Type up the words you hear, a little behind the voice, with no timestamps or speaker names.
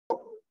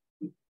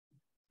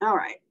All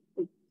right.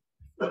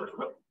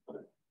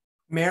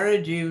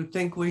 Mary, do you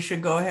think we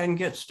should go ahead and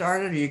get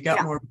started, or you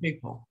got more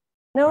people?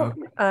 No,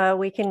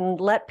 we can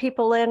let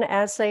people in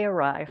as they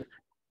arrive.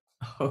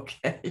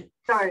 Okay.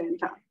 Sorry,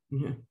 Tom.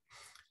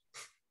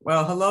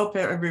 Well, hello,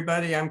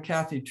 everybody. I'm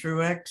Kathy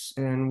Truex,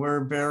 and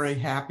we're very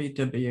happy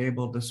to be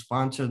able to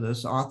sponsor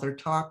this author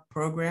talk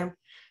program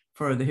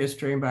for the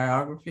History and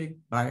Biography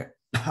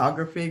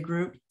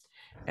group.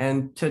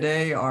 And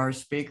today our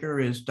speaker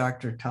is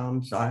Dr.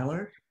 Tom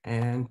Zeiler,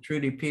 and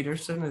Trudy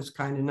Peterson is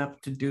kind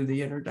enough to do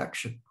the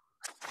introduction.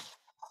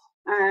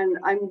 And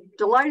I'm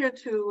delighted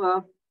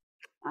to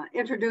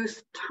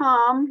introduce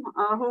Tom,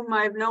 whom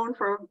I've known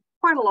for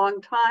quite a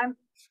long time.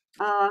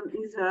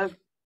 He's a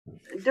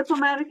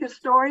diplomatic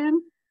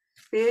historian,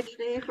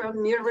 PhD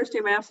from the University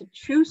of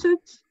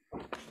Massachusetts,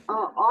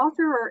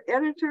 author or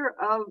editor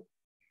of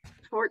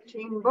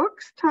 14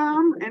 books,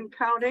 Tom, and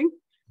counting,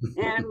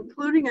 and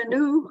including a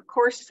new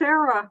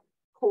Coursera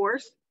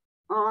course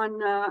on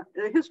the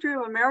history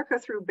of America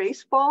through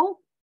baseball.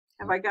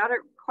 Have I got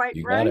it quite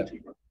right? Got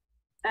it.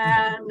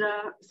 And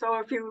so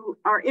if you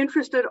are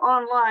interested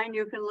online,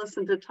 you can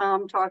listen to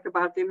Tom talk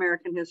about the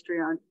American history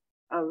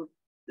of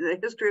the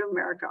history of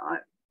America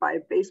by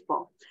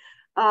baseball.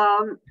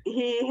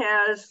 He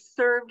has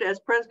served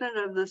as president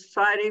of the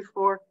Society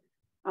for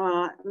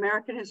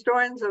American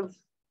Historians of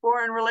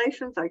Foreign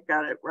Relations. I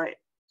got it right,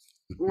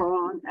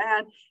 wrong.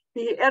 And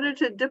he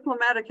edited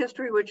Diplomatic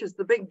History, which is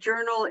the big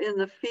journal in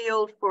the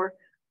field, for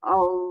a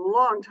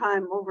long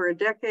time, over a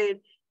decade,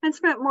 and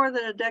spent more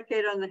than a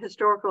decade on the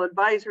Historical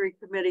Advisory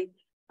Committee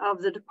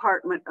of the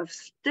Department of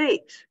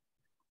State,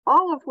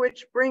 all of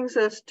which brings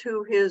us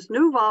to his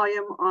new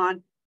volume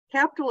on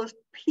capitalist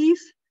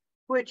peace,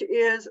 which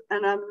is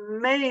an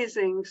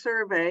amazing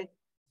survey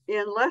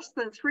in less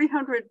than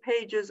 300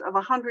 pages of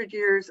 100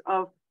 years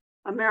of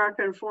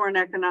American foreign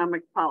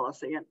economic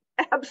policy. An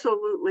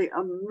absolutely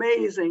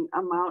amazing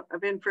amount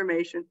of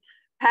information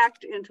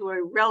packed into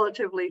a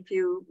relatively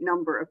few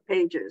number of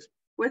pages.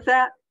 With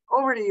that,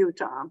 over to you,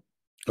 Tom.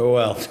 Oh,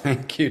 well,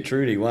 thank you,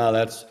 Trudy. Wow,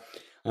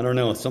 I don't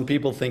know. Some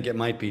people think it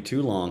might be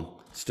too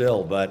long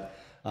still, but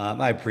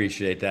I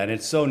appreciate that.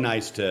 It's so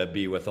nice to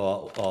be with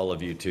all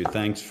of you too.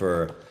 Thanks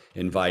for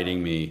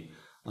inviting me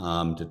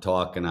to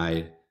talk. And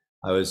I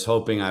was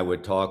hoping I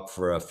would talk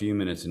for a few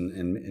minutes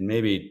and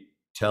maybe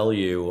tell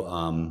you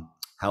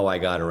how I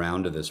got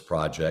around to this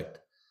project.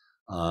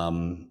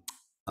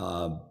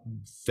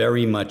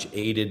 Very much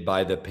aided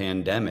by the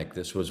pandemic.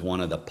 This was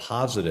one of the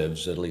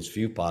positives, at least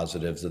few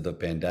positives of the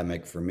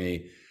pandemic for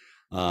me.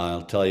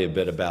 I'll tell you a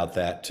bit about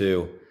that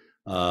too.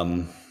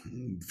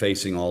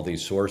 Facing all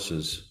these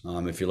sources.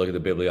 If you look at the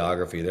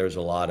bibliography, there's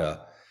a lot of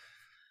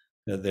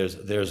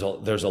there's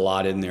a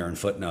lot in there in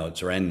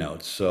footnotes or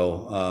endnotes.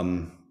 So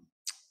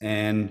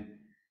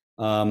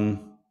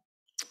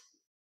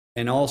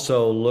and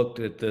also looked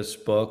at this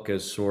book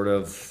as sort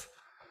of,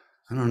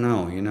 I don't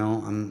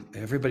know,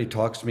 everybody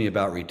talks to me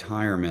about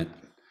retirement.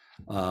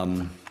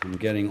 I'm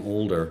getting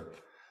older.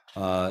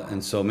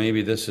 And so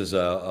maybe this is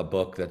a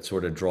book that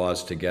sort of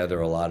draws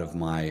together a lot of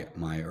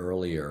my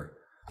earlier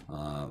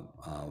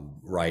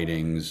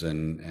writings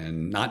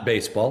and not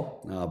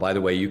baseball. By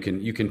the way, you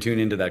can tune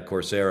into that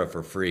Coursera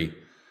for free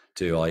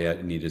too. All you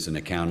need is an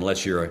account,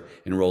 unless you're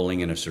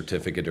enrolling in a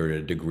certificate or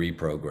a degree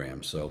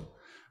program. So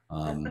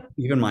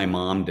even my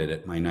mom did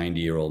it. My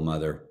 90-year-old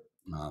mother,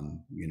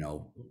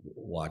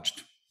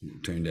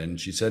 tuned in.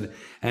 She said,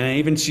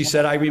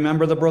 I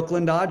remember the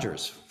Brooklyn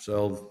Dodgers.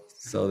 So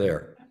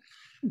there.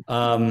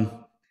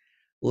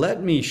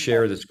 Let me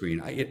share the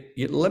screen.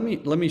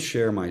 Let me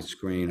share my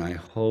screen. I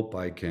hope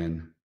I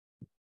can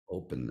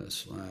open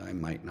this. I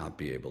might not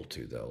be able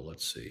to though.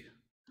 Let's see.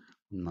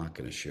 I'm not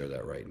going to share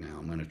that right now.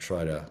 I'm going to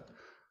try to.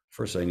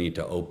 First, I need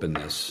to open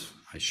this.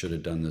 I should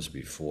have done this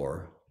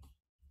before.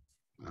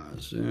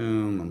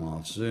 Zoom. I'm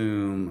off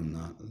Zoom. I'm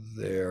not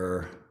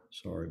there.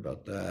 Sorry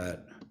about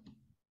that.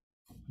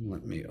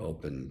 Let me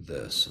open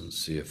this and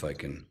see if I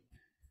can.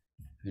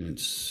 And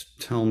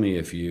tell me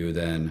if you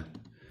then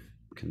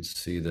can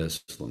see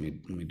this. Let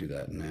me do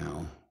that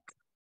now.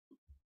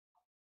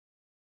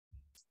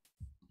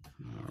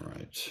 All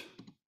right.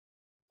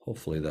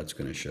 Hopefully that's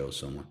going to show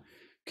someone.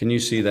 Can you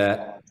see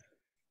that?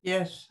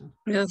 Yes.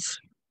 Yes.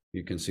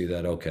 You can see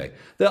that. Okay.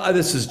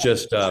 This is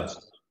just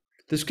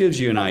this gives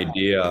you an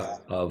idea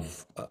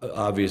of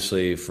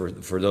obviously for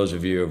those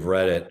of you who have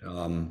read it,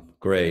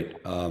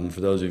 great.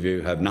 For those of you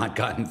who have not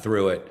gotten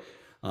through it,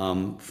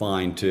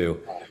 fine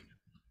too.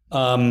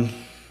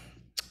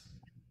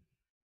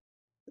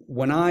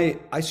 When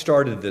I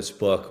started this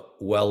book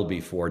well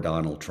before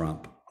Donald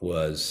Trump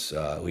was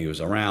he was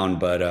around,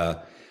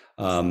 but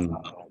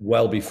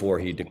well before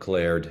he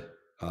declared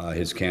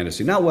his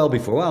candidacy. Not well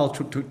before, well,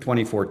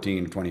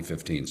 2014,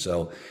 2015.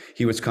 So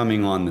he was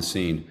coming on the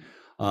scene.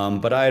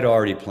 But I had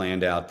already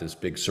planned out this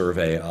big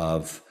survey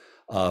of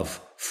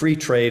free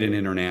trade and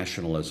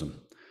internationalism.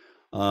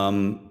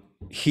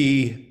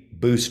 He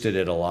boosted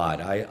it a lot.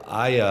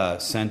 I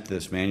sent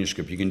this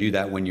manuscript. You can do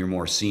that when you're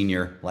more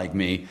senior like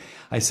me.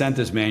 I sent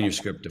this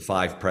manuscript to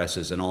 5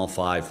 presses, and all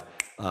 5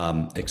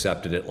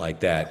 accepted it like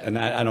that. And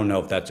I don't know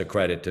if that's a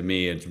credit to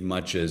me as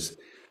much as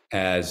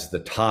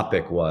the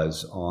topic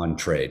was on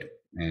trade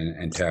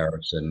and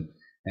tariffs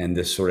and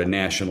this sort of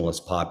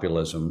nationalist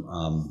populism,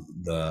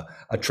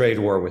 a trade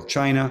war with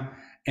China.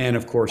 And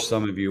of course,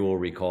 some of you will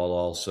recall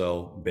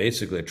also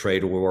basically a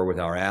trade war with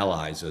our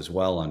allies as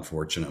well,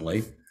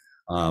 unfortunately,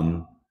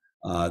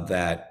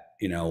 that,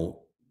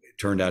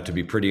 turned out to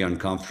be pretty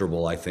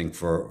uncomfortable, I think,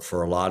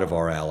 for a lot of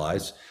our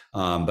allies.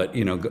 But,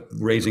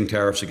 raising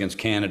tariffs against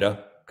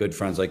Canada, good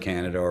friends like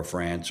Canada or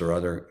France or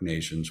other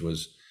nations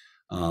was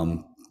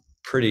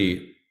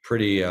pretty,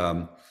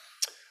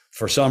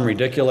 for some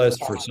ridiculous,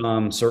 for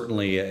some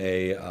certainly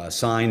a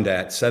sign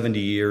that 70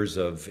 years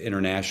of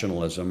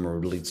internationalism, or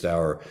at least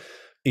our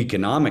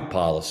economic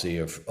policy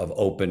of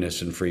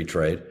openness and free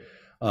trade,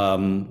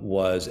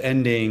 was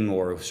ending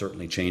or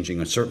certainly changing,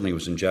 and certainly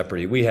was in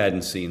jeopardy. We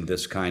hadn't seen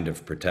this kind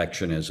of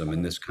protectionism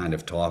and this kind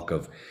of talk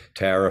of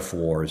tariff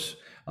wars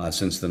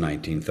since the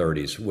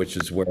 1930s, which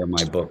is where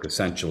my book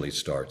essentially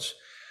starts.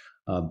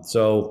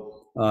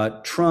 So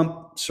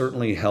Trump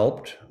certainly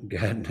helped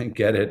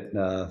get it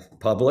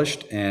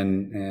published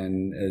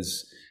and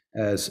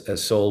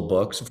as sold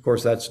books. Of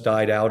course, that's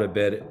died out a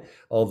bit,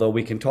 although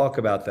we can talk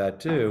about that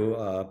too.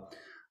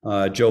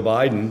 Joe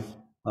Biden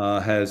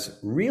has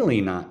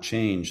really not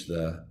changed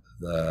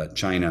the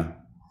China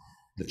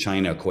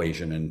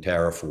equation and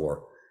tariff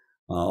war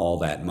all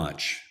that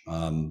much.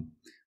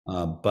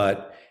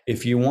 But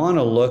if you want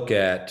to look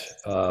at,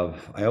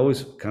 I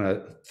always kind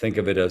of think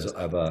of it as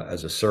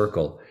a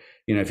circle.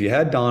 If you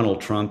had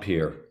Donald Trump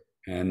here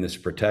and this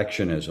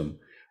protectionism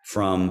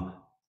from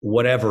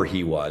whatever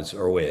he was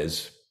or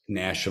is,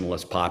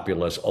 nationalist,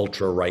 populist,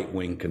 ultra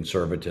right-wing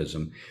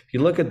conservatism, if you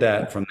look at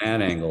that from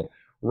that angle,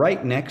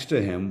 right next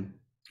to him,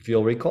 if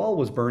you'll recall,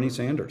 was Bernie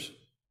Sanders,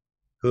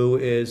 who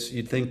is,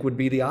 you'd think, would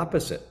be the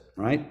opposite,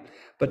 right?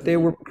 But they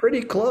were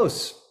pretty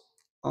close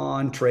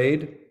on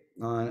trade,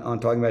 on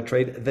talking about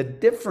trade. The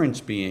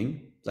difference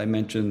being, as I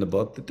mentioned in the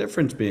book, the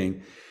difference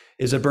being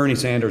is that Bernie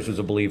Sanders was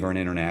a believer in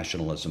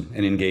internationalism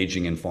and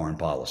engaging in foreign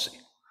policy,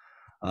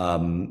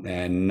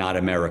 and not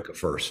America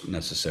first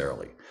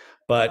necessarily.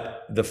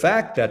 But the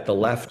fact that the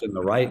left and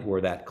the right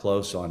were that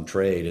close on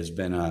trade has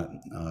been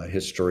a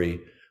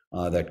history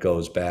that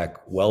goes back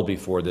well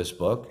before this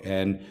book.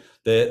 And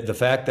the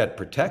fact that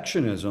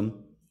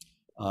protectionism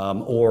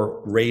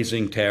or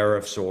raising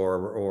tariffs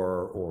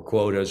or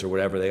quotas or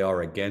whatever they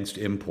are against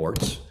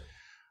imports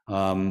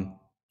and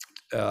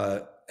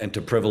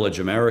to privilege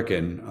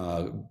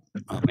American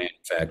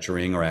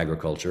manufacturing or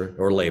agriculture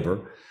or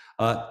labor,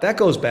 that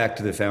goes back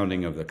to the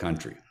founding of the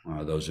country.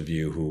 Those of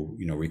you who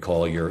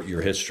recall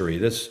your history,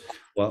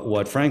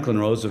 what Franklin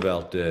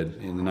Roosevelt did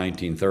in the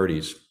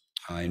 1930s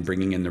in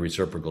bringing in the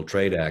Reciprocal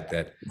Trade Act,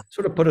 that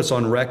sort of put us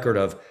on record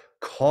of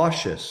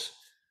cautious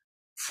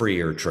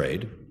freer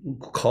trade,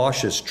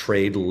 cautious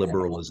trade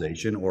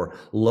liberalization, or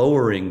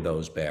lowering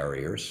those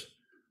barriers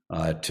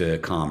to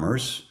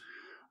commerce.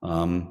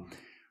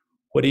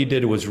 What he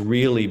did was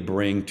really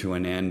bring to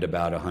an end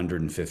about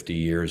 150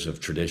 years of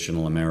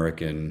traditional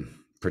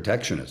American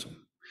protectionism.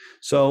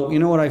 So,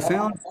 what I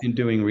found in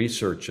doing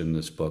research in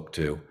this book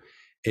too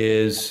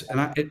is,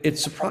 and it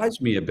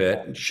surprised me a bit,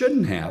 it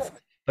shouldn't have,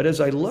 but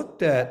as I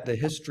looked at the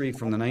history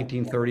from the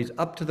 1930s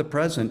up to the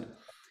present,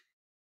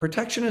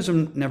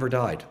 protectionism never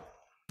died.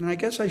 And I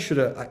guess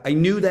I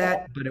knew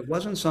that, but it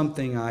wasn't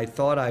something I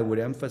thought I would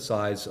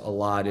emphasize a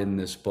lot in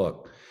this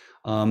book.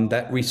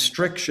 That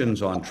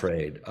restrictions on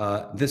trade,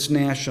 this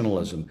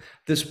nationalism,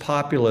 this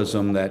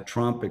populism that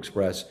Trump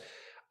expressed,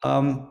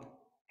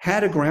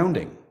 had a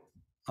grounding.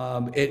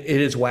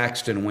 It has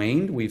waxed and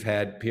waned. We've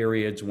had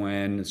periods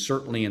when,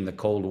 certainly in the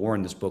Cold War,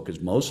 and this book is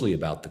mostly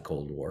about the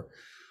Cold War,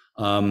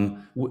 the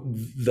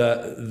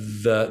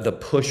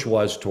push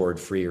was toward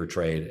freer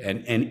trade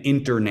and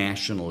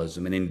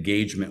internationalism and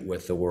engagement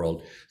with the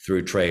world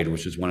through trade,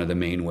 which is one of the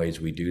main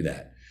ways we do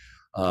that.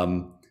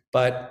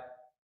 But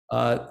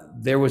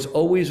there was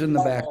always in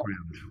the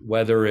background,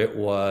 whether it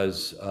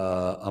was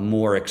a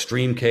more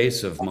extreme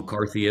case of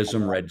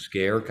McCarthyism, Red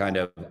Scare, kind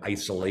of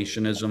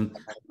isolationism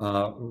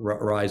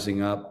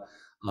rising up,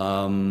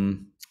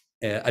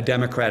 a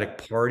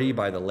Democratic Party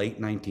by the late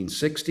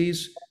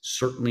 1960s,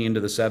 certainly into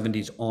the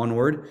 70s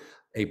onward,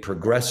 a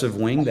progressive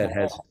wing that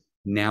has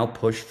now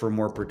pushed for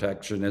more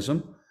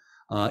protectionism,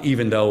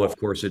 even though, of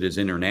course, it is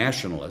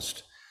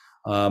internationalist,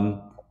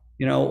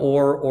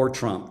 or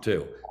Trump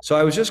too. So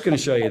I was just going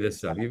to show you this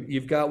stuff.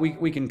 You've got,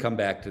 we can come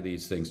back to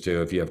these things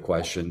too if you have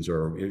questions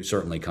or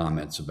certainly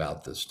comments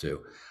about this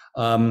too.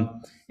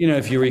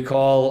 If you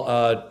recall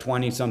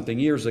 20-something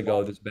years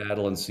ago, this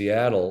battle in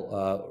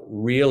Seattle,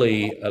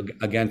 really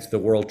against the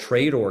World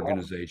Trade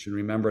Organization.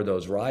 Remember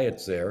those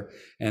riots there?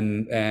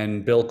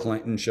 And Bill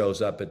Clinton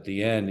shows up at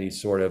the end. He's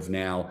sort of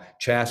now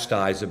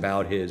chastised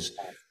about his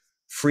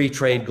free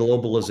trade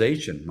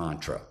globalization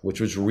mantra,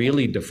 which was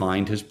really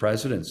defined his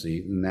presidency,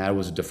 and that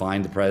was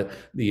defined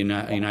the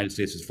United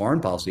States' foreign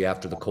policy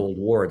after the Cold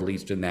War, at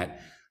least in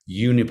that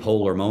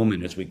unipolar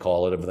moment, as we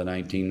call it, of the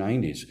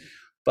 1990s.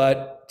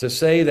 But to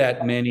say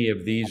that many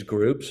of these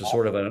groups are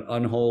sort of an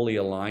unholy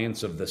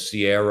alliance of the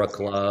Sierra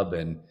Club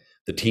and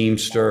the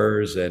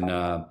Teamsters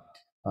and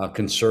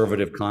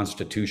conservative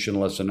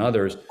constitutionalists and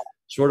others,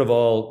 sort of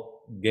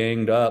all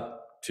ganged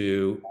up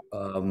to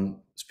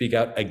speak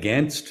out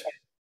against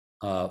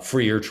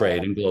freer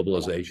trade and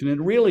globalization.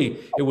 And really,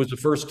 it was the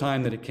first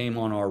time that it came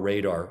on our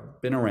radar.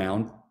 Been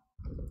around,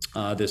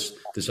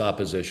 this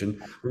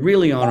opposition,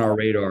 really on our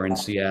radar in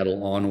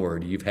Seattle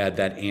onward. You've had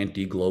that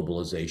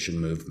anti-globalization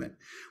movement,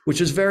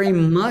 which is very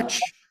much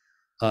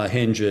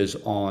hinges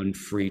on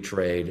free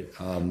trade,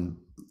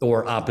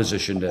 or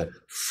opposition to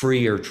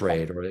freer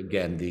trade, or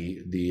again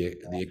the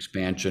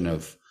expansion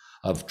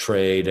of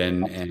trade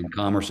and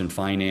commerce and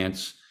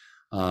finance,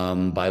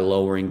 by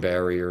lowering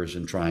barriers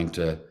and trying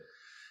to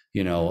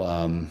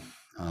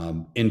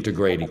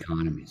integrate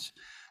economies.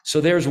 So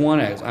there's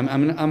one.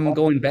 I'm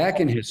going back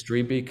in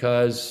history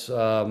because,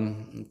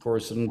 of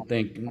course, I don't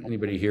think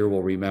anybody here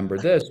will remember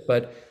this,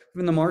 but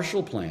even the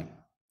Marshall Plan,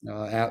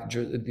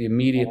 after the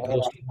immediate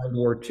post-World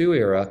War II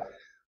era,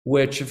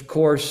 which, of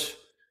course,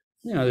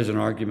 there's an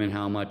argument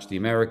how much the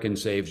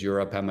Americans saved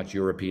Europe, how much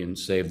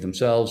Europeans saved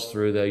themselves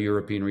through the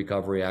European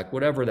Recovery Act,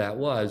 whatever that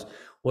was.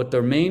 What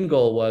their main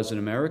goal was in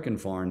American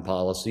foreign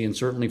policy, and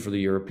certainly for the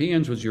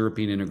Europeans, was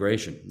European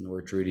integration,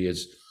 where Trudy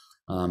is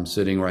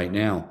sitting right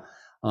now.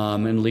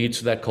 And leads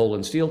to that coal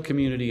and steel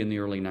community in the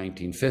early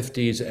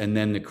 1950s, and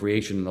then the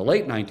creation in the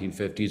late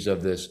 1950s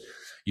of this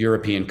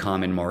European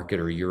Common Market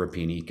or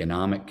European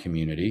Economic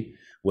Community,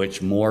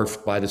 which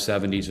morphed by the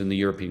 70s in the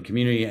European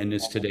Community and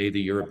is today the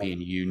European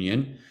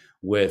Union,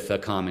 with a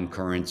common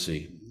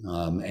currency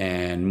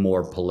and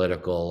more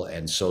political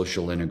and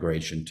social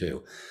integration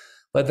too.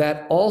 But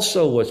that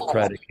also was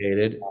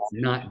predicated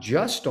not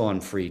just on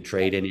free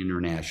trade and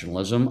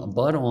internationalism,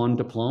 but on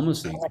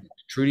diplomacy.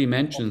 Trudy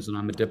mentions that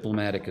I'm a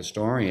diplomatic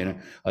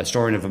historian, a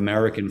historian of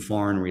American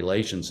foreign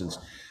relations, since,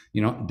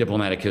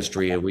 diplomatic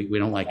history, we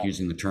don't like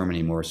using the term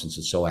anymore since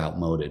it's so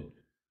outmoded,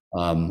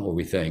 or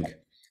we think.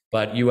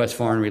 But US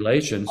foreign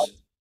relations,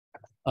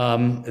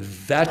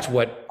 that's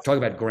what, talk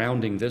about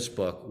grounding this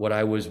book. What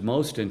I was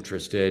most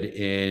interested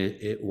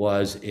in,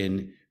 was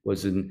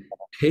in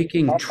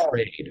taking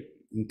trade,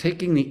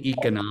 taking the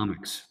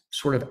economics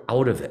sort of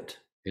out of it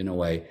in a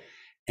way,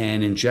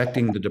 and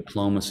injecting the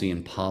diplomacy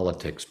and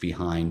politics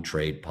behind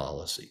trade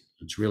policy.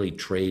 It's really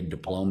trade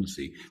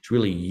diplomacy. It's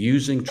really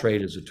using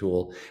trade as a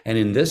tool. And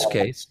in this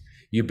case,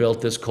 you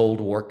built this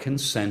Cold War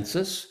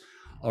consensus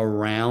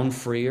around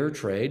freer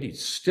trade. You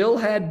still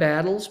had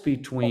battles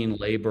between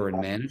labor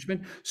and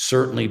management,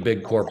 certainly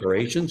big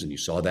corporations, and you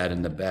saw that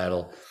in the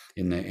battle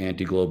in the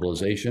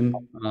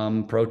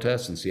anti-globalization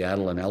protests in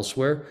Seattle and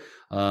elsewhere.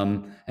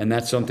 And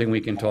that's something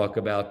we can talk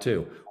about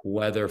too,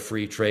 whether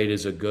free trade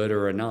is a good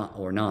or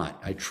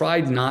not. I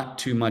tried not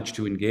too much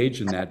to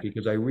engage in that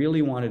because I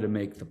really wanted to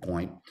make the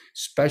point,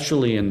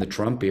 especially in the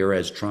Trump era,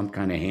 as Trump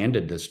kind of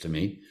handed this to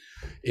me,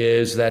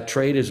 is that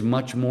trade is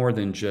much more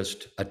than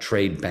just a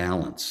trade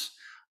balance,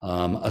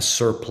 a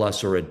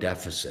surplus or a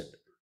deficit.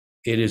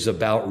 It is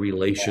about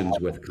relations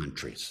with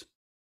countries.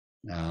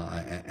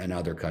 And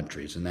other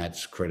countries, and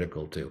that's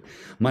critical too.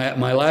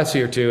 My last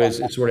year too is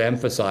sort of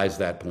emphasize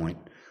that point.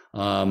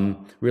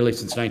 Really,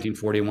 since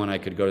 1941, I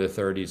could go to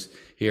the 30s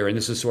here, and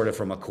this is sort of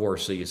from a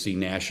course, so you see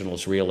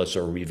nationalists, realists,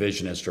 or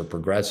revisionists, or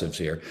progressives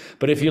here.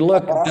 But if you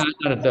look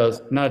not at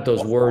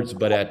those words,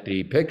 but at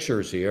the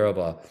pictures here of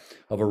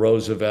a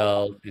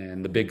Roosevelt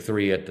and the big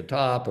three at the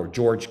top, or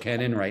George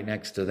Kennan right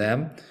next to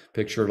them,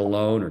 pictured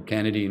alone, or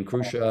Kennedy and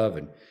Khrushchev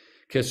and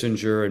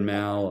Kissinger and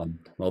Mao,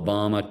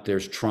 Obama,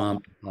 there's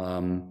Trump,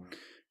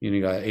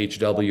 you got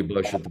H.W.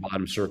 Bush at the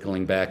bottom,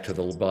 circling back to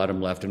the bottom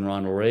left, and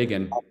Ronald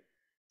Reagan.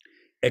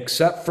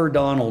 Except for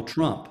Donald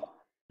Trump,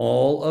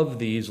 all of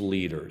these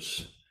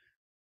leaders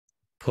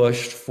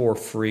pushed for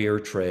freer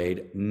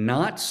trade.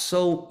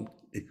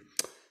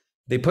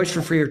 They pushed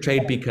for freer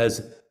trade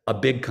because a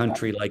big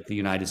country like the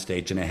United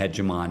States and a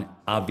hegemon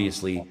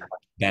obviously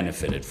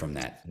benefited from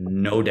that,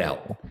 no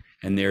doubt.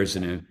 And there's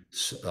a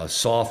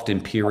soft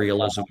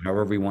imperialism,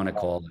 however you want to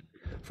call it,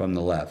 from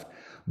the left.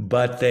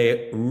 But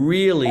they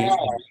really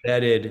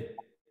embedded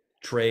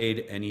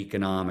trade and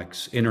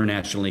economics,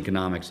 international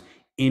economics,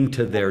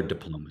 into their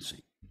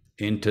diplomacy,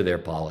 into their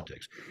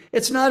politics.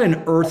 It's not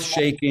an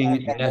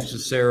earth-shaking,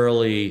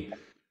 necessarily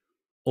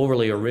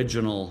overly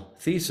original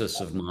thesis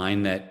of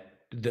mine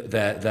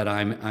that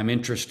I'm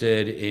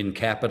interested in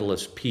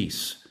capitalist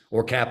peace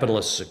or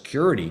capitalist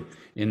security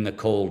in the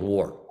Cold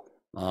War.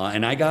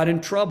 And I got in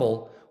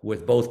trouble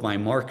with both my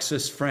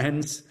Marxist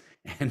friends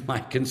and my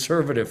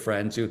conservative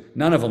friends, who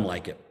none of them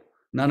like it.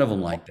 None of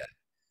them like that.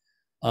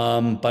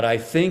 But I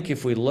think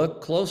if we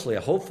look closely,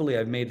 hopefully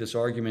I've made this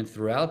argument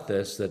throughout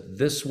this, that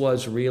this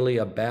was really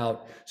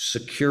about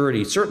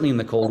security, certainly in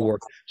the Cold War,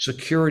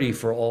 security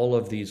for all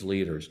of these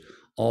leaders,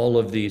 all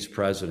of these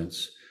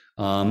presidents,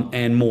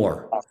 and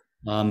more.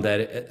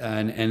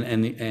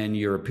 Western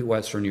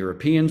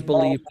Europeans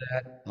believed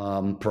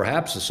that.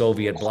 Perhaps the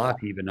Soviet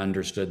bloc even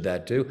understood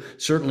that too.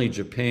 Certainly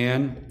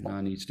Japan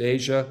and East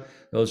Asia,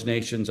 those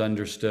nations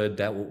understood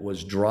that what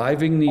was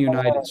driving the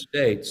United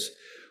States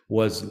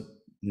was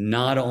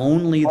not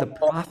only the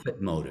profit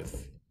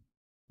motive,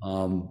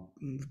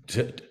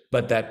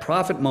 but that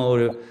profit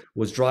motive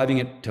was driving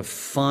it to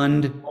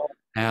fund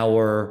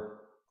our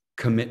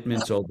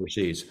commitments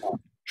overseas.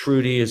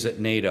 Trudy is at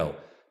NATO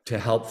to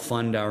help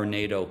fund our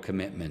NATO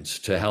commitments,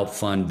 to help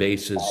fund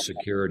bases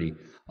security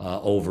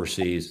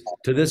overseas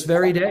to this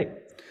very day.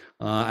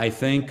 I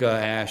think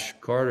Ash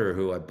Carter,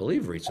 who I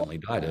believe recently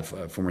died,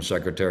 a former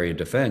Secretary of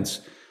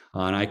Defense,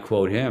 and I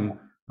quote him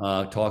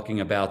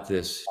talking about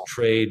this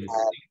trade,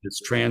 this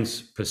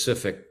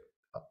Trans-Pacific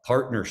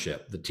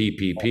partnership, the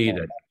TPP,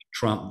 that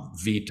Trump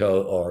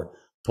vetoed or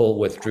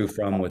withdrew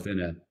from within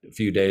a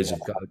few days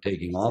of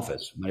taking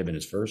office. It might have been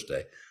his first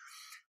day.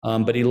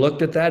 But he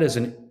looked at that as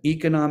an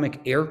economic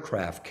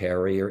aircraft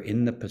carrier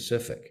in the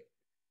Pacific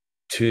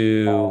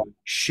to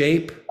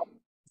shape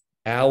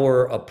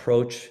our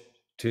approach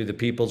to the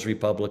People's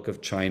Republic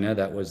of China.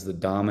 That was the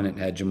dominant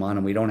hegemon,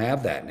 and we don't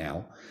have that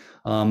now.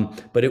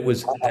 But it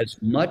was as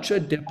much a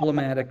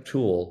diplomatic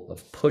tool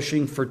of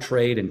pushing for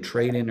trade and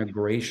trade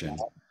integration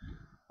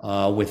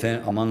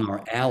among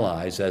our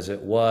allies as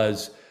it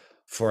was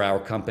for our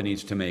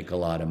companies to make a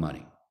lot of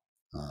money.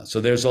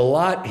 So there's a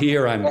lot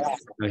here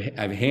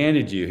I've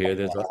handed you here.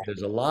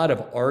 There's a lot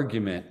of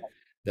argument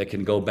that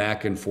can go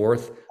back and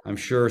forth. I'm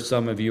sure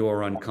some of you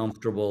are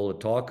uncomfortable to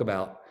talk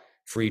about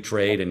free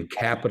trade and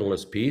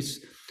capitalist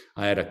peace.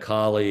 I had a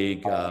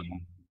colleague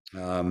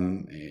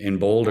in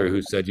Boulder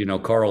who said,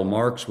 Karl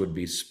Marx would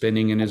be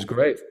spinning in his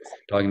grave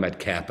talking about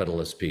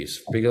capitalist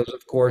peace, because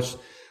of course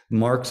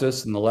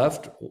Marxists and the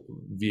left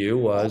view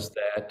was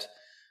that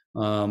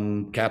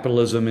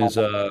capitalism is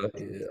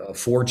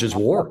forges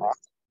war.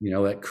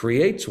 It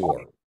creates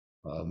war,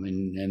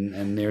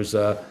 and there's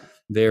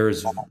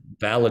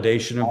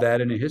validation of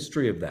that and a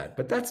history of that.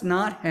 But that's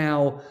not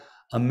how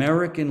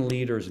American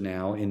leaders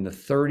now in the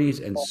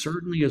 30s, and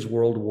certainly as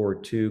World War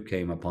II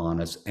came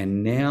upon us,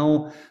 and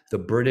now the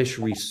British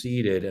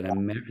receded,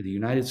 and the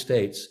United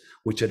States,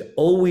 which had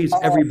always,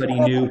 everybody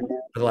knew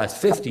for the last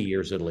 50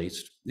 years at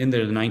least,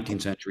 into the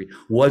 19th century,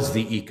 was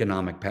the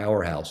economic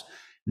powerhouse.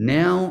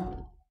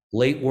 Now,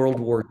 late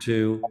World War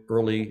II,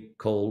 early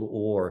Cold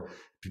War,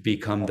 to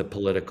become the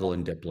political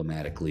and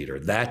diplomatic leader.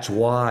 That's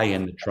why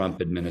in the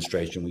Trump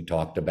administration, we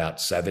talked about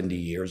 70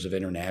 years of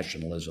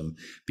internationalism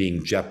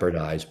being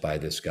jeopardized by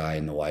this guy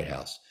in the White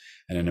House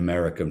and an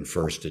American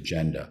first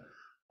agenda.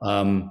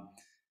 That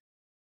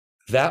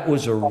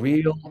was a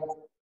real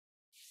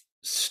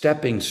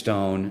stepping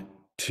stone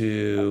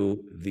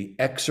to the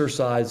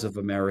exercise of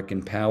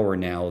American power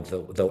now,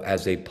 though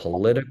as a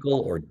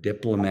political or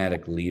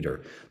diplomatic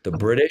leader. The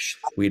British,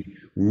 we'd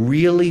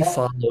really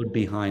followed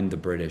behind the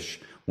British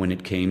when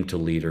it came to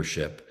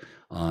leadership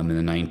in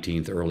the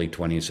 19th, early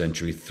 20th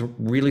century,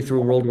 really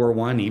through World War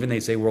I. Even they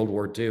say World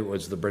War II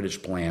was the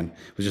British plan.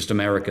 It was just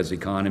America's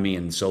economy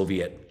and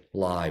Soviet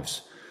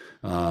lives.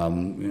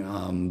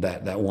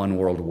 That won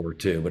World War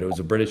II, but it was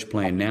a British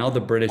plan. Now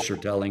the British are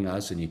telling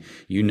us, and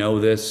you know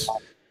this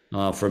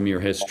from your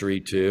history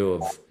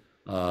too,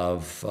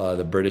 of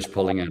the British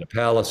pulling out of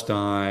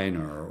Palestine,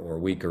 or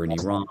weaker in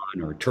Iran,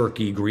 or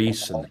Turkey,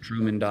 Greece, and the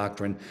Truman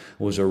Doctrine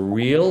was a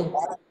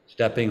real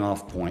stepping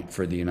off point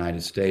for the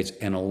United States.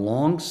 And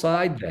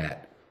alongside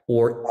that,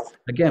 or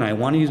again, I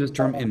want to use this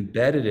term,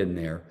 embedded in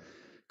there,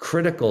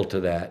 critical to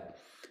that,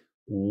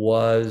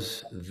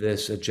 was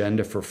this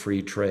agenda for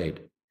free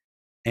trade.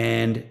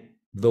 And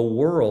the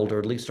world, or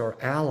at least our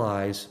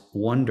allies,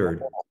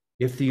 wondered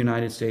if the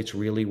United States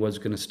really was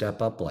going to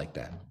step up like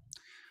that.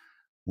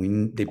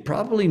 They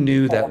probably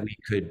knew that we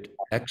could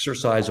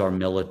exercise our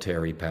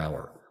military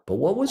power, but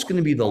what was going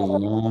to be the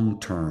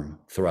long-term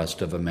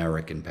thrust of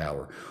American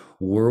power?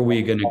 Were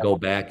we going to go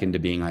back into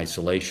being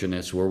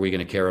isolationists? Were we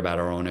going to care about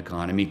our own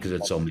economy because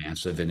it's so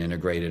massive and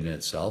integrated in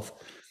itself?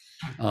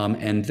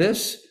 And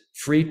this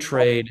free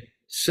trade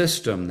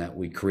system that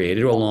we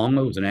created, along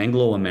with an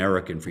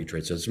Anglo-American free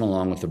trade system,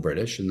 along with the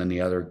British, and then the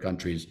other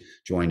countries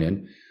joined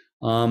in,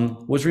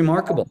 was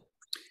remarkable.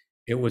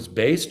 It was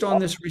based on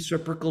this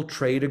Reciprocal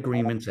Trade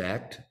Agreements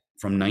Act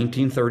from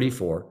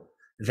 1934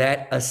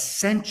 that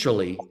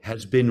essentially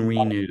has been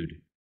renewed.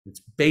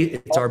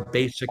 It's our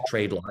basic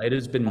trade law. It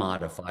has been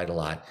modified a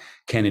lot.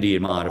 Kennedy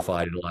had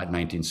modified it a lot in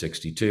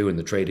 1962 in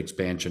the Trade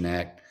Expansion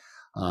Act,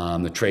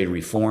 the Trade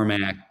Reform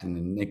Act in the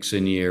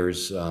Nixon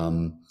years.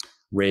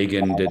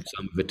 Reagan did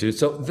some of it too.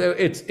 So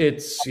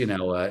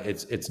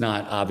it's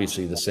not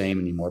obviously the same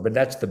anymore, but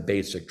that's the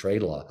basic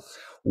trade law.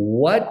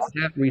 What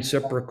that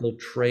Reciprocal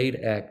Trade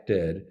Act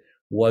did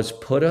was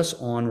put us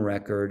on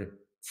record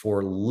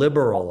for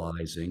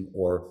liberalizing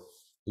or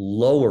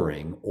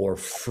lowering or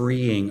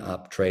freeing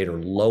up trade,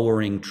 or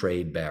lowering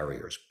trade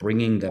barriers,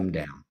 bringing them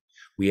down.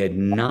 We had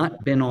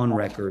not been on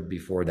record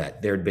before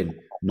that. There had been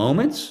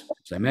moments,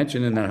 as I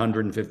mentioned, in that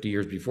 150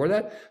 years before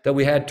that, that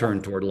we had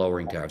turned toward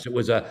lowering tariffs. It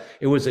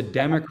was a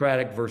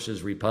Democratic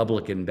versus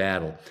Republican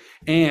battle.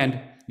 And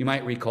you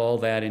might recall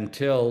that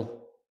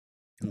until,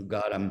 oh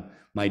God,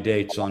 my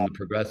dates on the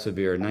progressive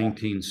era,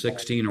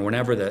 1916 or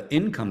whenever the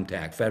income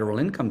tax, federal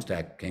income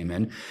tax came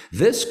in,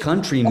 this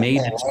country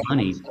made its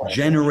money,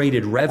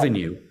 generated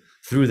revenue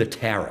through the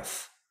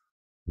tariff.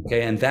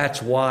 Okay, and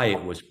that's why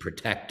it was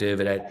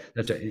protective.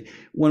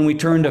 When we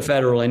turned to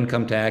federal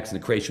income tax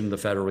and the creation of the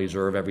Federal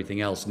Reserve,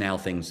 everything else, now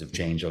things have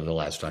changed over the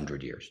last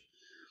 100 years.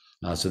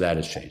 So that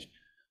has changed.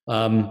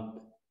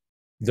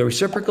 The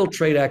Reciprocal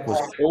Trade Act was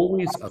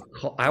always,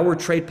 our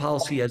trade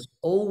policy has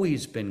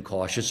always been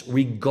cautious,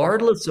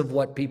 regardless of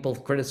what people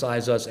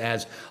criticize us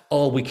as,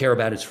 all we care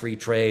about is free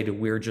trade,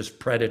 we're just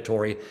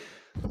predatory.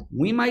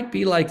 We might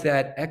be like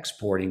that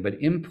exporting, but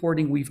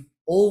importing, we've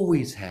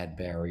always had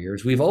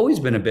barriers. We've always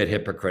been a bit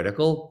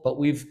hypocritical, but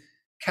we've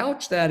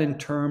couched that in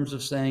terms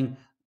of saying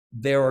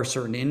there are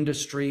certain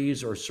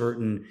industries or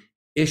certain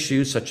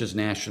issues such as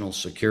national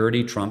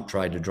security. Trump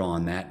tried to draw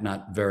on that,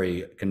 not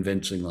very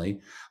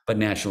convincingly, but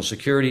national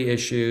security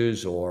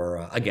issues,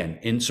 or again,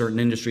 in certain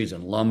industries,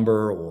 in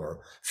lumber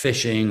or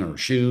fishing or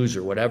shoes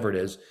or whatever it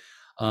is,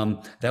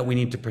 that we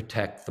need to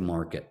protect the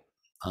market.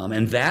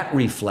 And that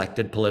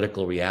reflected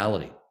political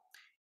reality.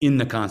 In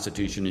the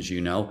Constitution, as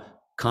you know,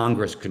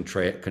 Congress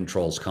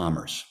controls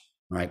commerce,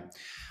 right?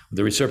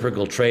 The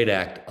Reciprocal Trade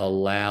Act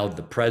allowed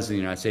the President of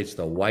the United States,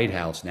 the White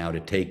House now, to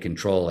take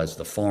control as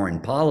the foreign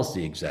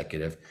policy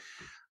executive,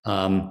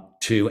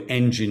 to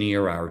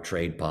engineer our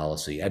trade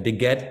policy. Had to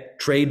get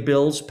trade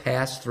bills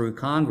passed through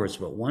Congress,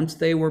 but once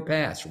they are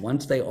passed,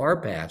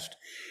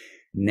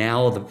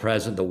 now the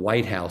President, the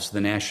White House, the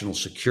National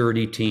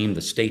Security Team,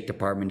 the State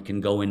Department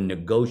can go and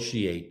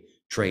negotiate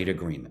trade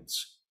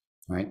agreements,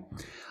 right?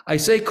 I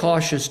say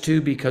cautious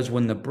too, because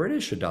when the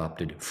British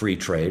adopted free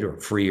trade or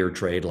freer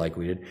trade like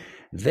we did,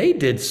 they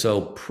did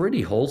so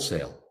pretty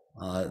wholesale.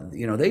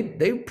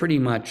 They pretty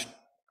much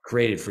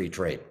created free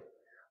trade.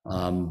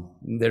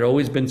 There'd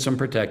always been some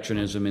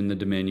protectionism in the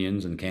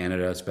Dominions and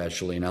Canada,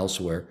 especially, and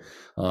elsewhere,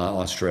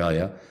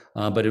 Australia,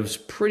 but it was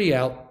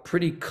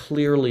pretty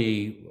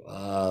clearly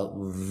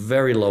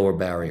very lower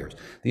barriers.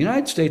 The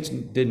United States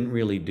didn't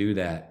really do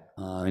that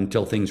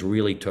until things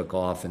really took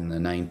off in the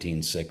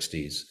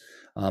 1960s.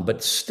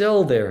 But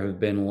still, there have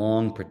been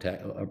long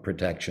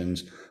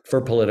protections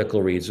for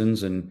political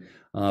reasons, and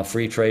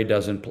free trade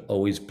doesn't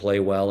always play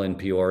well in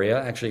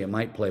Peoria. Actually, it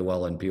might play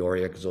well in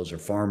Peoria because those are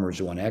farmers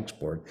who want to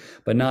export,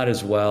 but not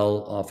as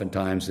well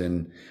oftentimes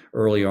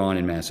earlier on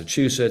in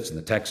Massachusetts and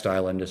the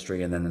textile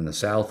industry, and then in the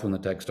South when the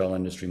textile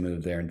industry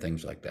moved there and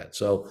things like that.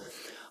 So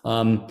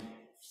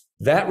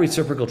that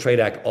Reciprocal Trade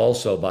Act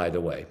also, by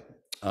the way,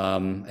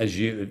 as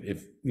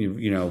if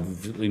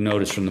you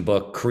notice from the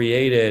book,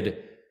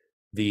 created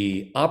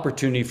the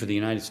opportunity for the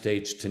United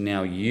States to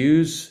now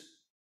use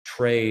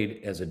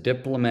trade as a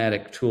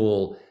diplomatic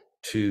tool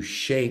to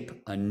shape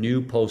a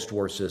new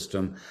post-war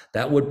system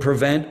that would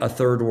prevent a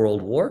third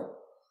world war,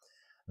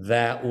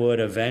 that would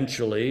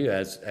eventually,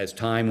 as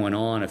time went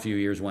on, a few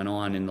years went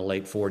on in the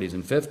late 40s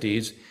and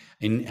 50s,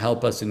 and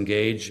help us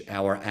engage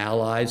our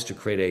allies to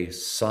create a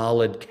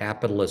solid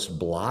capitalist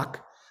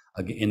bloc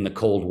in the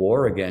Cold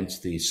War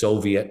against the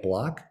Soviet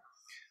bloc.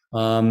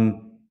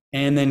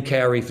 And then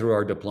carry through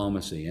our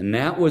diplomacy. And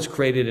that was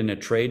created in a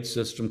trade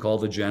system called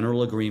the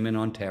General Agreement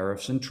on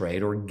Tariffs and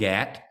Trade, or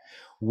GATT,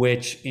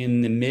 which in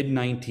the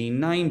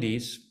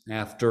mid-1990s,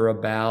 after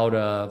about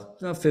a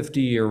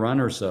 50-year run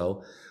or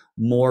so,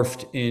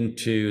 morphed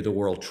into the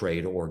World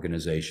Trade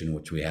Organization,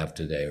 which we have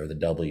today, or the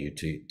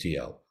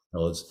WTO.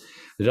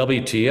 The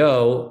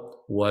WTO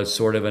was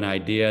sort of an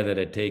idea that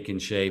had taken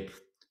shape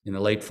in the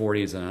late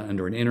 40s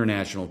under an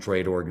international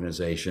trade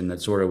organization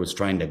that sort of was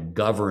trying to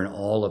govern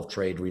all of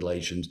trade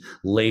relations,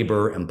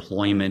 labor,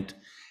 employment.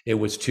 It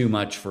was too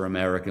much for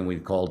America, and we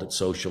called it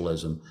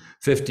socialism.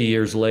 50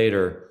 years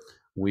later,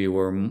 we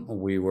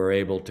were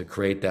able to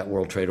create that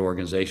World Trade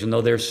Organization,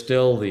 though there's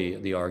still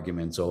the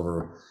arguments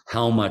over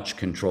how much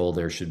control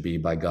there should be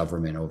by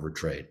government over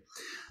trade.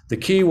 The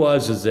key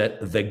is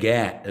that the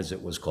GATT, as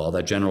it was called,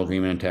 that General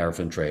Agreement on Tariff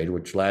and Trade,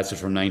 which lasted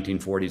from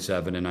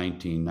 1947 to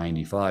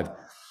 1995,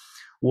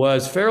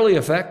 was fairly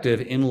effective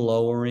in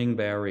lowering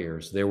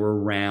barriers. There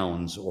were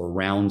rounds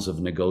of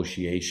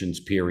negotiations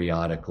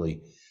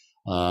periodically,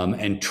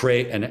 and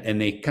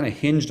they kind of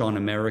hinged on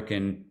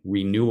American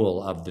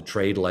renewal of the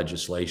trade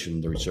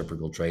legislation, the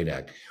Reciprocal Trade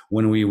Act.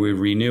 When we would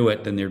renew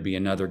it, then there'd be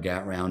another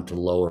GATT round to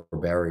lower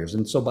barriers.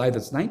 And so by the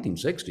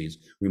 1960s,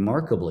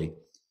 remarkably,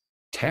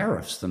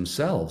 tariffs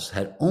themselves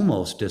had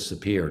almost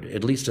disappeared,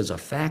 at least as a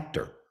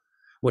factor.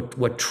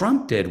 What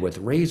Trump did with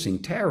raising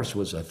tariffs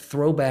was a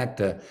throwback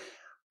to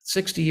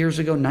 60 years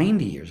ago,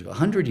 90 years ago,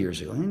 100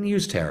 years ago. He didn't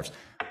use tariffs.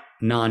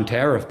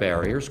 Non-tariff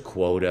barriers,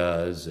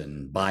 quotas,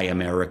 and Buy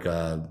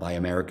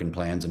American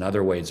plans, and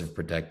other ways of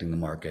protecting the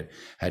market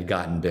had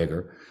gotten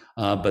bigger.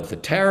 But the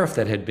tariff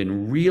that had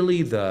been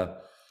really the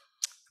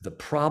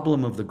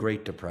problem of the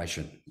Great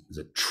Depression,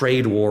 the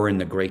trade war in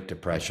the Great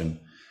Depression,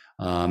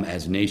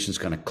 as nations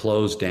kind of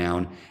closed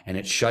down, and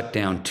it shut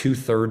down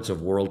 2/3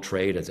 of world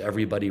trade as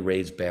everybody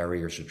raised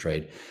barriers to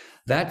trade.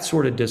 That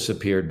sort of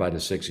disappeared by the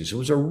 60s. It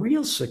was a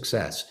real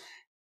success.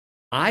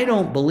 I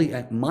don't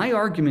believe, my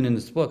argument in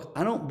this book,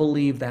 I don't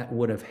believe that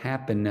would have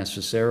happened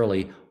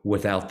necessarily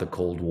without the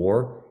Cold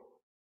War.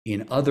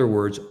 In other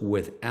words,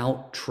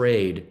 without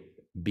trade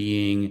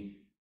being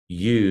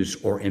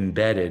used or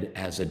embedded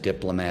as a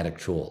diplomatic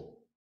tool.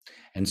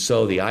 And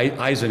so the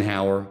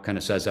Eisenhower kind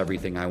of says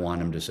everything I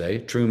want him to say,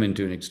 Truman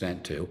to an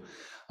extent too,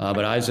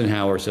 but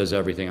Eisenhower says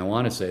everything I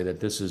want to say, that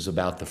this is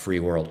about the free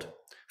world.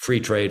 Free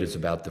trade is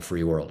about the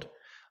free world.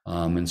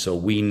 And so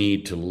we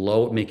need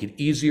to make it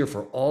easier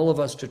for all of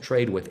us to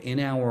trade within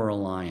our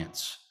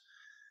alliance,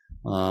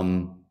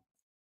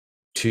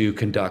 to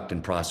conduct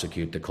and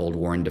prosecute the Cold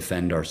War and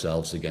defend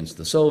ourselves against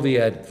the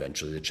Soviet,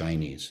 eventually the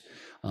Chinese.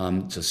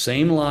 It's the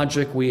same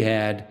logic we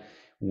had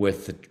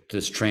with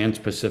this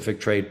Trans-Pacific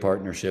Trade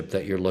Partnership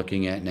that you're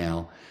looking at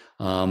now,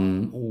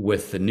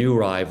 with the new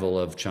rival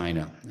of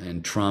China.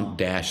 And Trump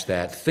dashed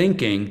that,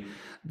 thinking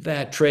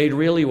that trade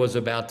really was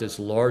about this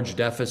large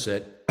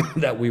deficit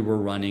that we were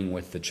running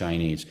with the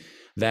Chinese.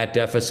 That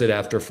deficit,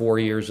 after 4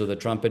 years of the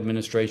Trump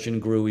administration,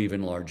 grew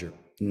even larger.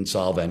 Didn't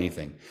solve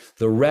anything.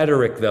 The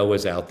rhetoric, though,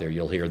 is out there.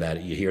 You'll hear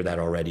that. You hear that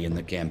already in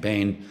the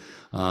campaign.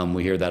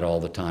 We hear that all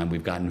the time.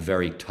 We've gotten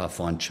very tough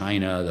on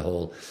China. The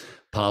whole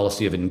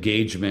policy of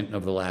engagement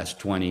of the last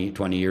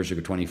 20 years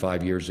ago,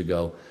 25 years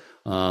ago,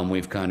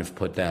 we've kind of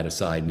put that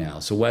aside now.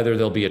 So whether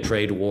there'll be a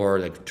trade war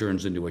that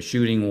turns into a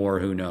shooting war,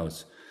 who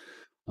knows?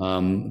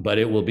 But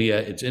it will be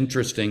it's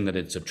interesting that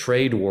it's a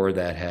trade war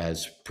that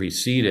has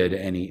preceded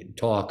any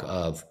talk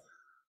of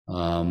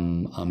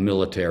a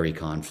military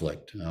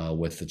conflict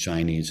with the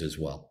Chinese as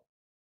well.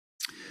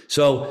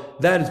 So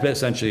that is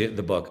essentially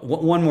the book.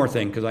 One more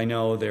thing, because I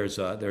know there's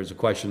a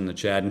question in the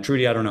chat, and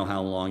Trudy, I don't know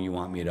how long you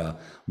want me to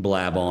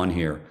blab on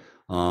here,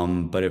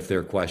 but if there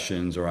are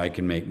questions, or I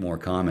can make more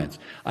comments.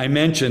 I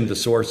mentioned the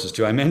sources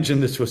too. I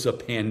mentioned this was a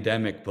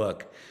pandemic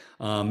book.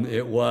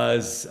 It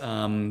was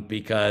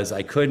because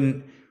I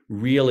couldn't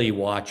really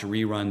watch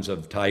reruns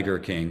of Tiger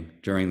King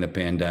during the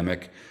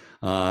pandemic.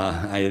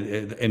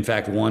 In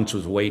fact, once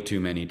was way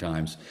too many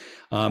times.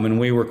 And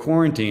we were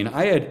quarantined.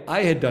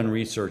 I had done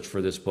research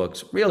for this book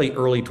really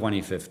early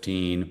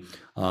 2015,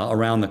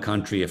 around the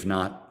country, if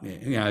not,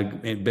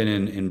 I'd been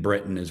in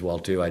Britain as well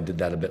too. I did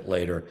that a bit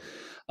later.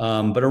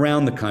 But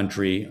around the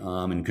country,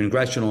 in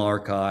congressional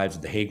archives,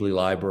 the Hagley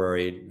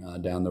Library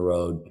down the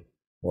road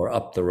or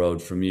up the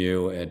road from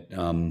you at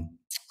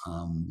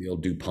the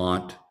old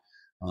DuPont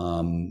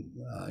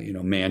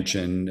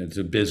mansion, it's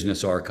a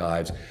business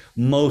archives,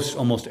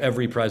 almost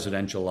every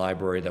presidential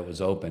library that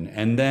was open.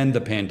 And then the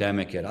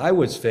pandemic hit. I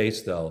was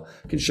faced, though,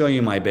 I can show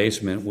you my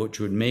basement, which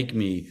would make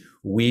me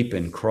weep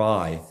and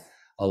cry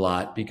a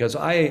lot, because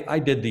I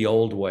did the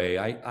old way.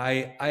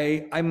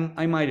 I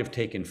might have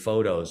taken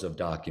photos of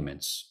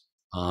documents,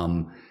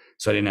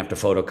 so I didn't have to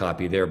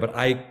photocopy there, but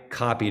I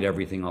copied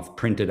everything off,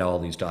 printed all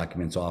these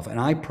documents off, and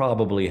I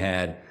probably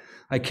had,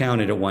 I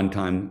counted at one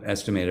time,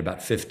 estimated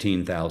about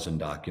 15,000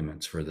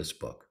 documents for this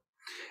book.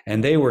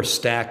 And they were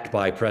stacked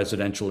by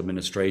presidential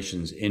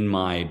administrations in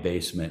my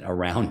basement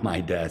around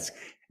my desk,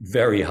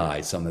 very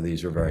high. Some of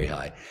these were very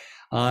high.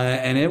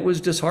 And it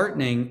was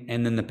disheartening.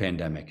 And then the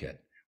pandemic hit.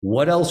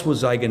 What else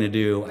was I going to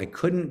do? I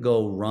couldn't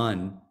go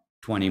run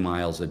 20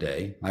 miles a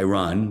day. I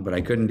run, but I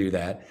couldn't do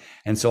that.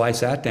 And so I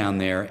sat down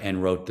there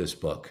and wrote this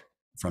book.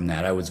 From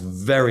that, I was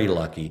very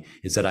lucky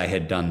is that I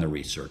had done the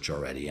research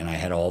already, and I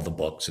had all the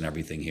books and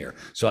everything here.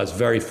 So I was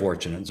very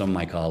fortunate. Some of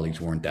my colleagues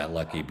weren't that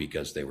lucky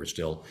because they were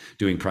still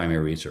doing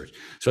primary research.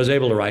 So I was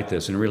able to write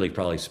this and really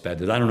probably sped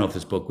this. I don't know if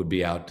this book would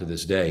be out to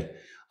this day.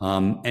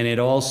 And it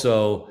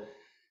also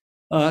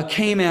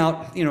came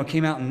out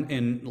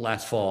in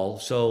last fall.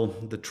 So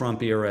the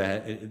Trump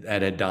era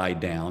had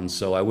died down.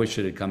 So I wish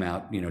it had come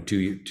out,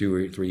 2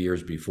 or 3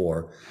 years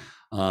before.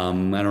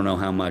 I don't know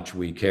how much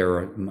we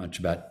care much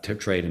about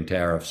trade and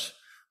tariffs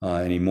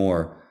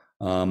anymore.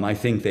 I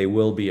think they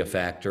will be a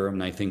factor,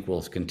 and I think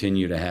we'll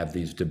continue to have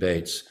these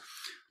debates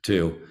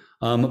too.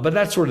 But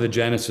that's sort of the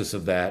genesis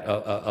of that,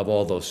 of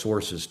all those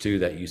sources too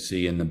that you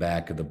see in the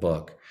back of the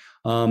book.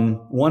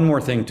 One more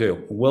thing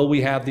too, will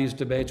we have these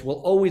debates?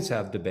 We'll always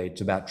have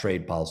debates about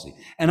trade policy.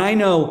 And I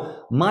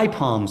know my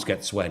palms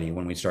get sweaty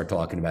when we start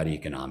talking about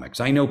economics.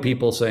 I know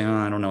people say,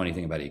 I don't know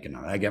anything about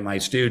economics. I get my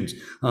students,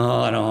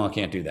 I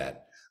can't do that.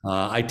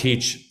 I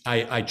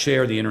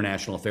chair the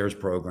International Affairs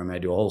program. I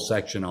do a whole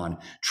section on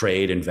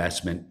trade,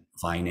 investment,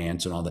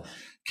 finance, and all the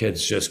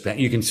kids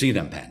you can see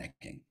them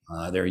panicking.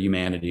 They're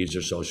humanities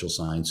or social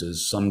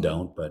sciences. Some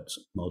don't, but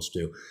most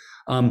do.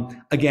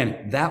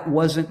 Again, that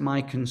wasn't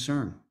my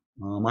concern.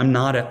 I'm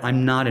not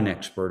an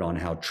expert on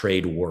how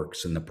trade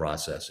works and the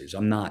processes.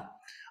 I'm not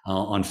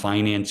on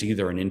finance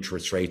either, and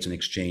interest rates and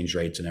exchange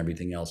rates and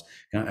everything else.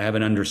 I have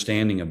an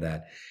understanding of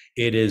that.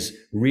 It is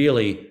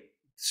really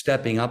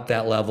stepping up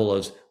that level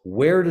as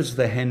where does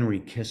the Henry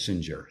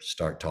Kissinger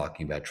start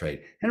talking about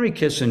trade? Henry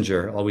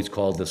Kissinger always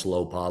called this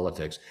low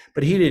politics,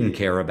 but he didn't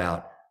care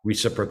about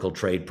reciprocal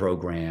trade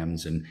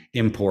programs and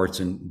imports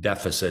and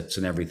deficits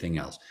and everything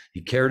else.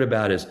 He cared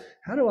about is,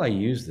 how do I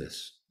use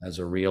this as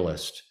a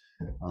realist?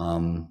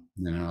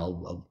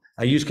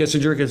 I used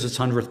Kissinger because it's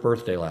 100th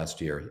birthday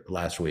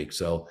last week.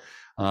 So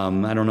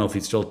I don't know if he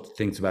still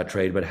thinks about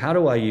trade, but how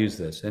do I use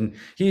this? And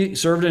he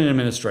served in an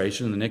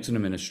administration, the Nixon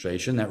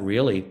administration, that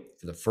really,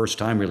 for the first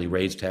time, really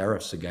raised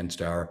tariffs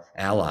against our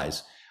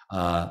allies.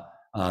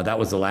 That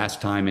was the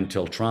last time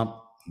until Trump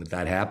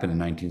that happened in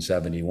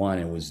 1971.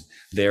 It was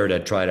there to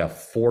try to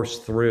force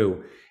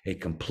through a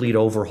complete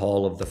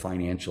overhaul of the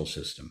financial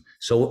system.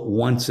 So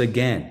once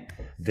again,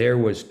 there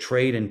was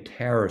trade and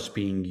tariffs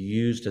being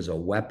used as a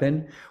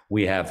weapon.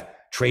 We have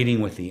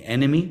trading with the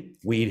enemy.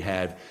 We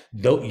had,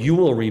 though you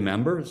will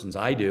remember, since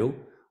I do,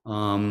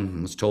 I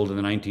was told in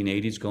the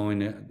 1980s going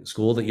to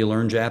school that you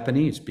learn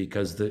Japanese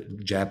because the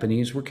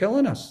Japanese were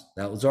killing us.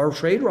 That was our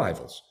trade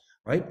rivals,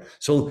 right?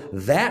 So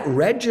that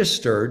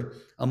registered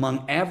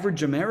among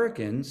average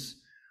Americans,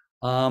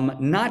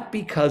 not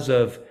because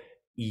of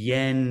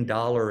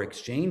yen-dollar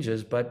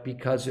exchanges, but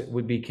because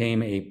it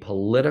became a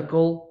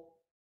political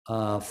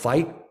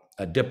fight,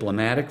 a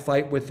diplomatic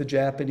fight with the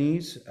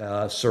Japanese,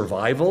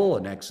 survival,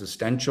 an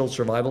existential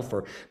survival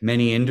for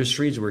many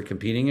industries we're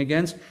competing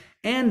against,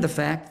 and the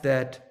fact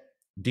that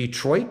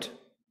Detroit,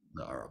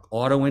 our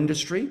auto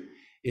industry,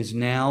 is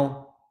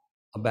now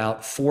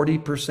about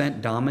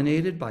 40%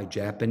 dominated by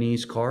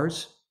Japanese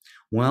cars.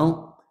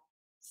 Well,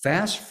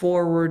 fast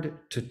forward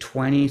to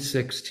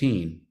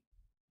 2016,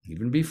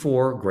 even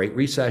before Great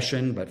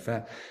Recession,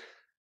 but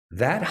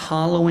that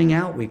hollowing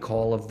out, we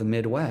call, of the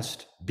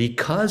Midwest,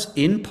 because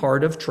in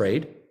part of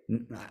trade,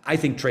 I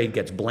think trade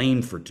gets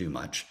blamed for too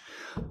much,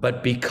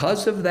 but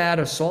because of that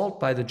assault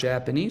by the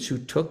Japanese, who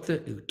took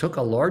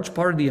a large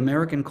part of the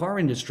American car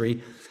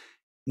industry,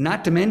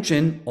 not to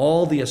mention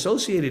all the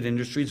associated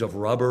industries of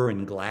rubber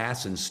and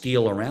glass and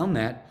steel around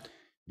that,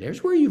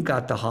 there's where you've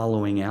got the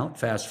hollowing out,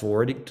 fast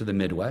forwarding to the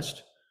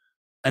Midwest.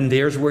 And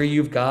there's where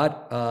you've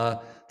got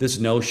this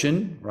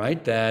notion,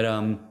 right, that,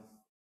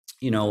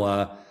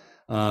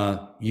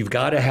 you've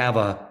got to have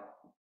a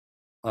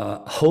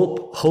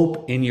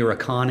hope in your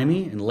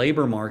economy and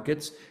labor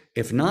markets.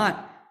 If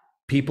not,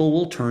 people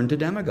will turn to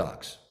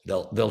demagogues.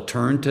 They'll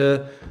turn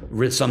to,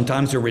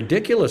 sometimes they're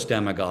ridiculous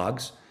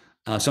demagogues.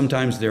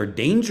 Sometimes they're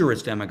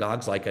dangerous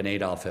demagogues like an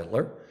Adolf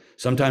Hitler.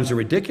 Sometimes they're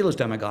ridiculous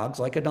demagogues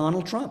like a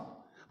Donald Trump.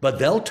 But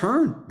they'll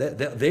turn.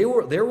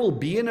 There will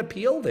be an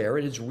appeal there.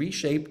 It has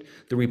reshaped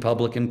the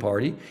Republican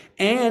Party.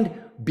 And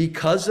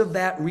because of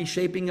that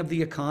reshaping of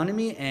the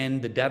economy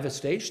and the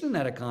devastation in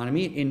that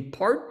economy, in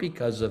part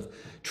because of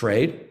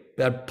trade,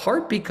 in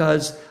part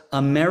because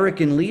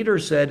American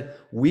leaders said,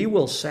 we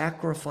will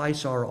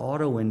sacrifice our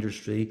auto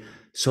industry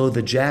so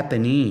the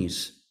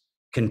Japanese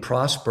can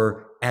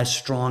prosper as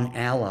strong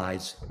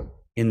allies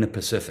in the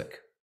Pacific.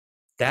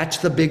 That's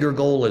the bigger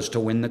goal, is to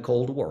win the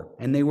Cold War.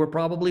 And they were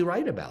probably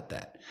right about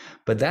that.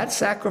 But that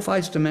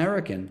sacrificed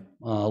American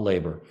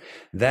labor.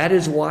 That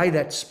is why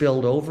that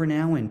spilled over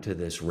now into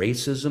this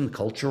racism,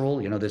 cultural,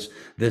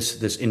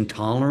 this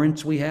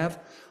intolerance we have.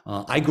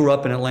 I grew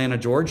up in Atlanta,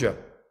 Georgia.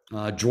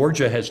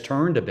 Georgia has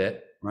turned a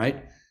bit,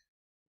 right?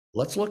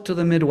 Let's look to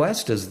the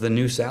Midwest as the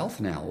new South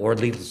now, or at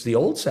least the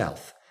old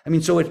South. I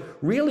mean, so it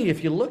really,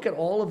 if you look at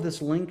all of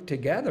this linked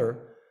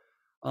together,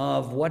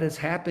 of what has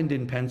happened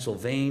in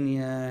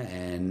Pennsylvania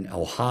and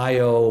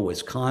Ohio,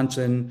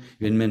 Wisconsin,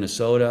 in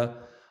Minnesota,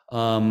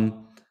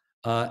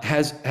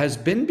 has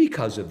been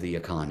because of the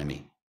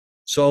economy.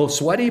 So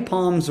sweaty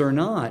palms or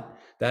not,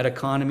 that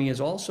economy is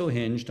also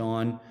hinged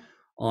on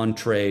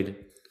trade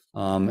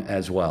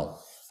as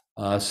well.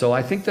 So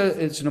I think that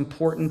it's an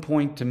important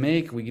point to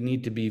make. We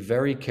need to be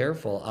very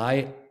careful.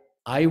 I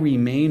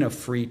remain a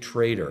free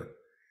trader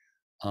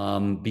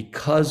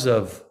because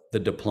of the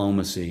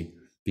diplomacy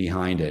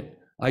behind it.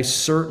 I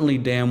certainly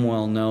damn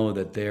well know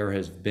that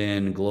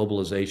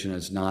globalization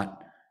has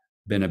not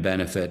been a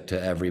benefit to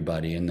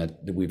everybody, and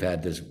that we've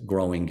had this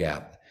growing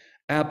gap.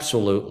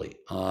 Absolutely.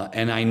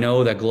 And I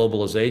know that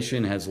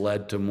globalization has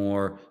led to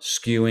more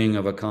skewing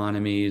of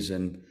economies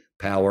and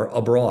power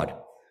abroad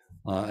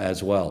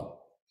as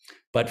well.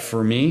 But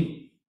for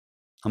me,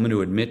 I'm going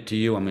to admit to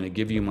you, I'm going to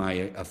give you my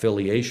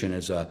affiliation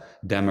as a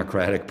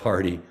Democratic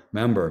Party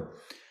member.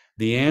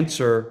 The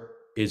answer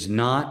is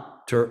not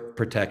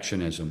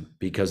protectionism,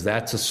 because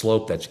that's a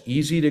slope that's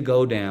easy to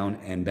go down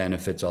and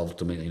benefits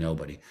ultimately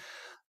nobody.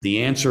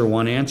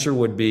 One answer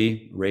would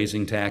be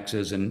raising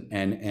taxes and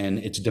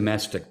it's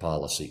domestic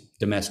policy,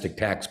 domestic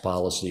tax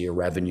policy or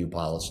revenue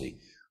policy.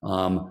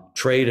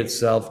 Trade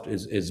itself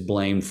is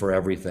blamed for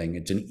everything.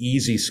 It's an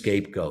easy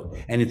scapegoat,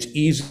 and it's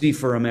easy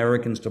for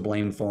Americans to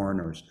blame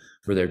foreigners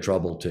for their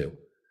trouble too.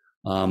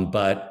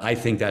 But I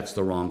think that's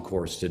the wrong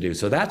course to do.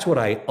 So that's what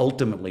I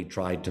ultimately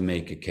tried to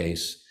make a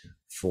case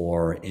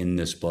for in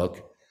this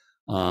book,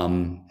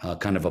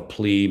 kind of a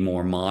plea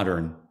more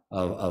modern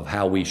of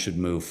how we should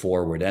move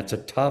forward. That's a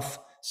tough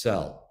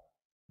sell.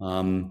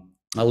 I'll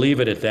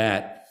leave it at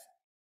that,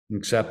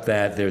 except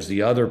that there's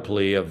the other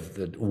plea of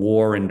the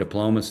war and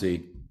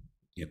diplomacy.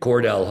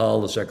 Cordell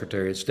Hull, the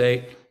Secretary of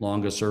State,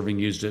 longest serving,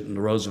 used it in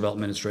the Roosevelt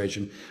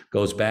administration,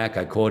 goes back,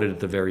 I quoted at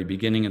the very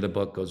beginning of the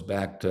book, goes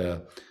back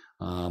to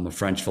a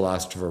French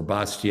philosopher,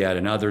 Bastiat,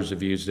 and others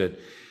have used it.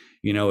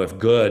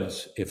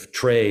 If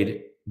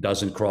trade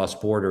doesn't cross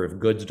border, if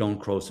goods don't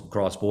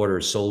cross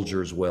borders,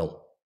 soldiers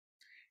will.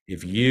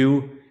 If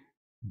you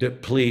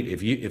deplete,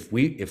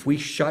 if we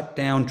shut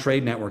down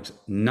trade networks,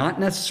 not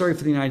necessarily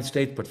for the United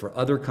States, but for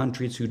other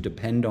countries who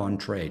depend on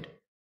trade,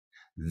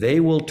 they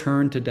will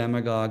turn to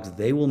demagogues,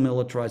 they will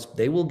militarize,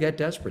 they will get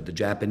desperate. The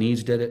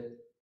Japanese did it,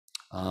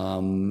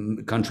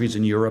 countries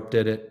in Europe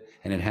did it,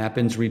 and it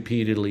happens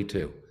repeatedly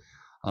too.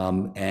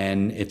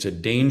 And it's a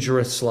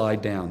dangerous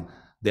slide down.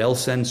 They'll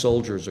send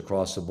soldiers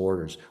across the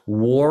borders.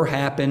 War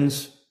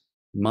happens,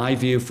 in my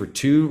view, for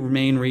two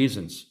main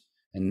reasons.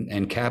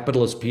 And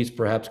capitalist peace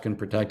perhaps can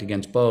protect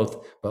against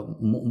both, but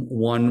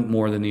one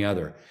more than the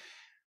other.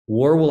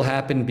 War will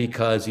happen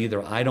because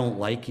either I don't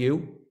like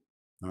you,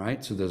 all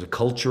right, so there's a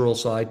cultural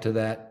side to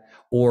that,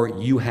 or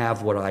you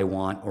have what I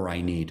want or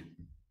I need.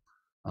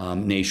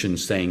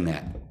 Nations saying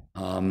that.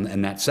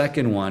 And that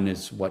second one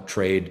is what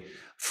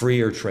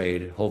freer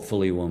trade,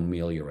 hopefully will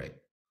ameliorate.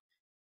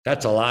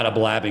 That's a lot of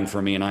blabbing for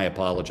me, and I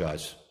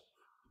apologize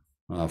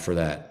for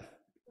that.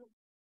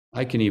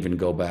 I can even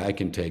go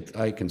back.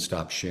 I can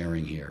stop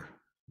sharing here.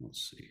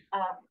 Let's see.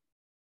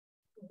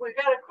 We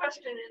got a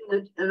question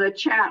in the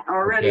chat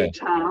already, okay.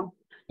 Tom.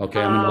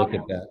 Okay, I'm gonna look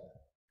at that.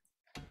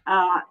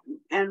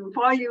 And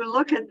while you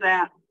look at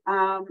that,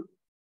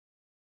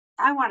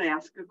 I want to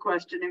ask a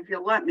question, if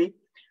you'll let me.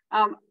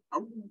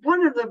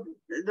 One of the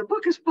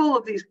book is full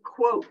of these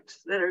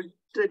quotes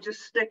that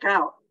just stick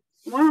out.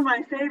 One of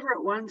my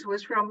favorite ones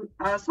was from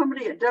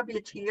somebody at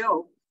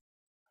WTO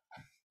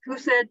who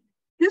said,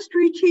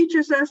 "History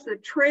teaches us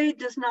that trade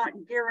does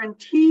not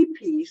guarantee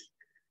peace.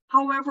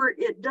 However,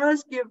 it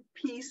does give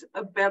peace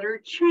a better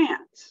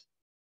chance."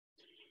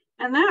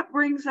 And that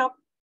brings up,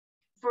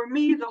 for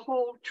me, the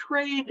whole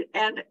trade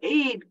and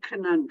aid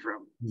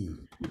conundrum.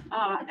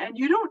 And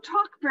you don't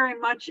talk very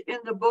much in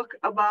the book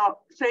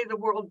about, say, the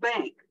World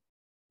Bank.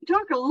 You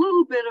talk a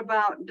little bit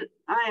about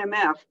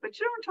IMF, but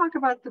you don't talk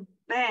about the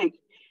bank.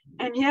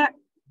 And yet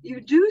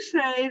you do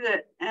say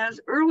that as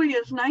early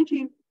as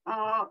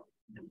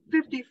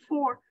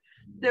 1954,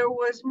 there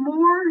was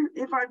more,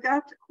 if I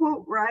got the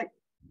quote right,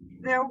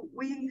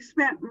 we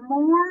spent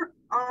more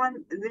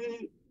on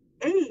the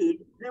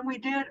aid than we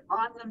did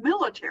on the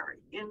military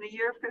in the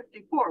year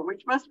 54,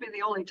 which must be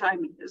the only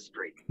time in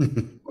history.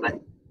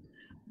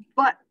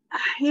 but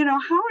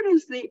how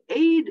does the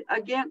aid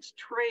against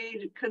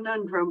trade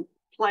conundrum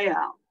play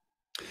out?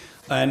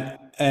 And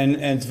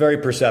it's very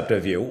perceptive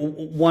of you.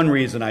 One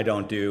reason I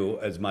don't do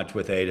as much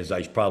with aid as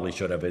I probably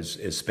should have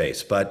is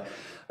space. But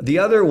the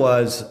other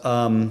was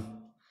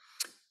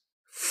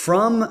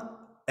from,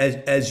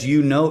 as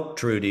you note,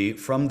 Trudy,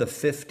 from the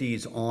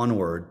 50s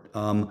onward,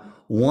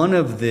 one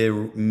of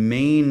the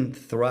main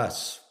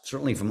thrusts,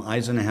 certainly from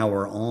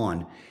Eisenhower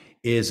on,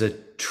 is a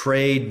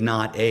trade,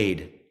 not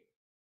aid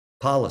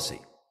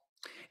policy.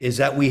 Is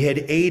that we had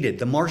aided,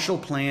 the Marshall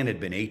Plan had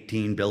been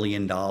 $18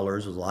 billion, it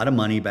was a lot of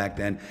money back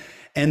then.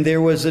 And there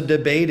was a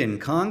debate in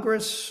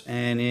Congress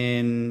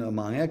and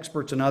among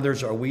experts and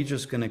others, are we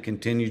just going to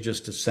continue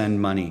just to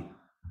send money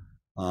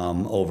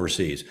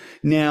overseas?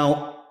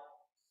 Now,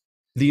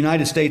 the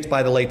United States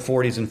by the late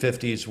 40s and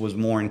 50s was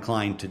more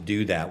inclined to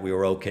do that. We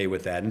were okay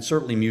with that, and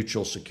certainly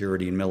mutual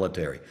security and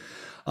military.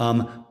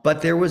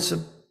 But there was a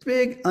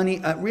big,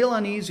 real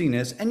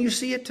uneasiness, and you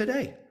see it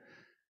today.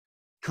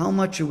 How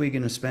much are we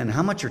going to spend?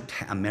 How much are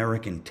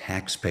American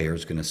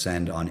taxpayers going to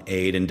send on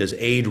aid? And does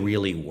aid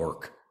really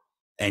work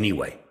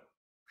anyway?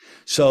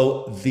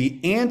 So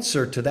the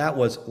answer to that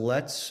was,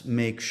 let's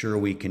make sure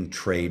we can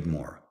trade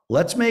more.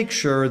 Let's make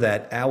sure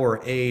that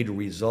our aid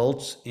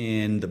results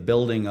in the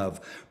building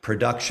of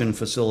production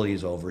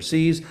facilities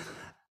overseas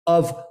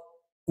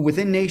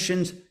within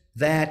nations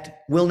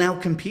that will now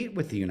compete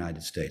with the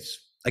United States.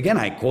 Again,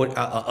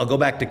 I'll go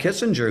back to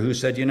Kissinger, who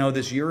said,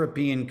 this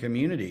European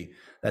community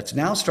that's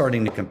now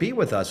starting to compete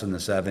with us in the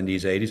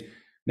 70s, 80s,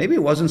 maybe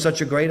it wasn't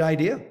such a great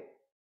idea.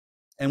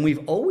 And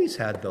we've always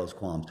had those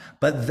qualms.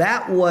 But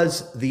that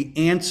was the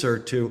answer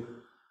to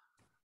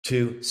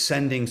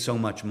sending so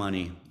much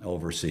money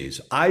overseas.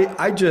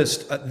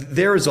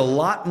 There's a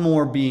lot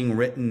more being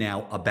written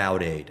now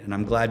about aid. And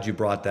I'm glad you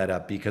brought that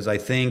up, because I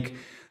think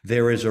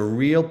there is a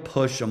real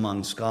push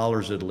among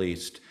scholars, at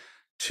least,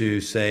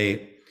 to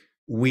say,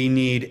 we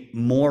need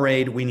more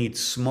aid, we need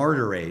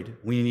smarter aid,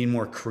 we need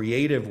more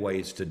creative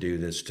ways to do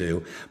this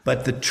too.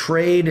 But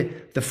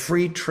the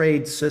free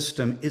trade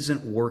system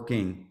isn't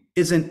working,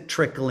 isn't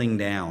trickling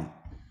down.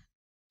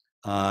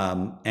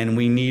 And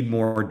we need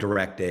more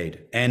direct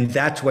aid. And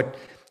that's what,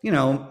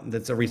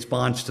 that's a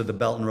response to the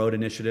Belt and Road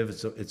Initiative.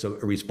 It's a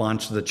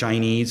response to the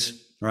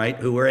Chinese, right,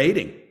 who are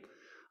aiding.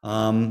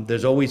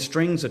 There's always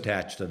strings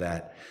attached to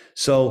that.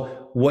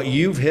 So what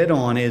you've hit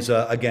on is,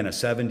 again, a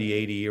 70,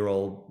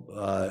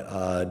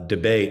 80-year-old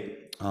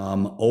debate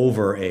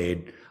over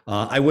aid.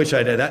 I wish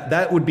I did.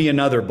 That would be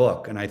another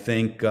book, and I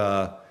think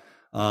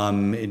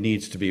it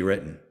needs to be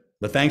written.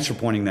 But thanks for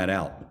pointing that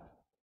out.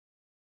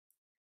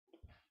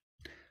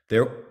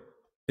 There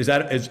is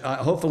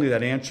hopefully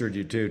that answered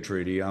you too,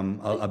 Trudy,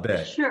 a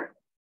bit. Sure.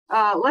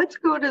 Let's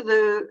go to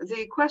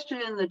the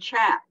question in the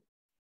chat.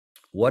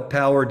 What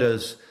power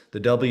does the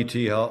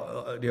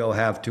WTO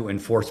have to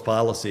enforce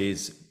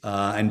policies?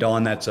 And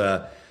Dawn, that's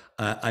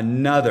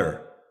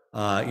another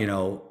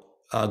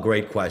a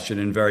great question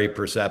and very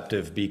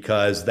perceptive,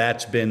 because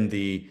that's been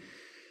the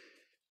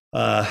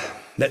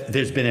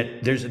there's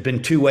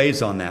been two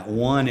ways on that.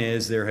 One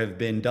is there have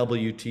been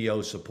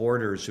WTO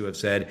supporters who have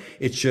said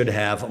it should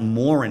have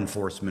more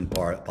enforcement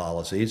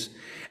policies.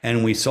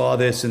 And we saw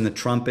this in the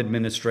Trump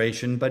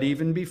administration, but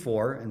even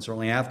before and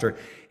certainly after,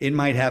 it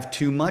might have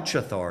too much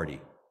authority.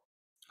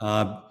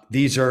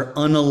 These are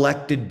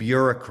unelected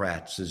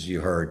bureaucrats, as you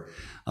heard,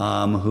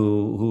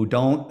 who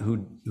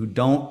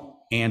don't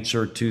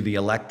answer to the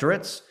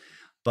electorates,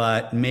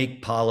 but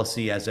make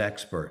policy as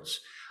experts.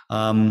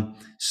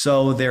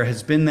 So there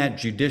has been that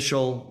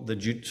the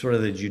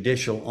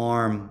judicial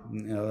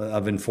arm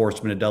of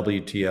enforcement of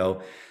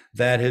WTO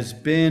that has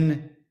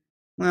been,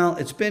 well,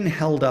 it's been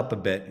held up a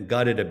bit,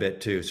 gutted a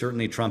bit too.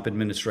 Certainly Trump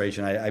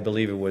administration, I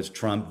believe it was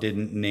Trump,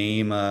 didn't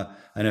name an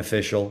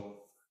official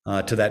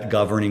to that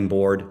governing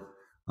board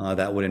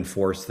that would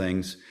enforce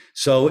things.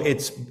 So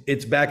it's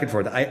back and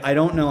forth. I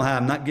don't know how,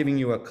 I'm not giving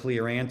you a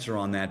clear answer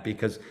on that,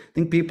 because I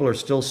think people are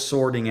still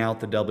sorting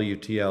out the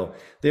WTO.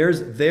 There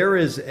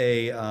is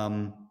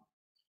an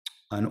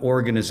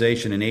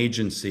organization, an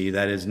agency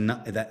that is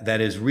not,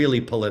 that is really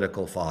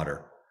political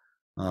fodder.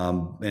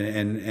 And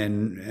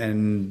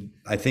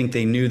I think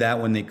they knew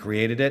that when they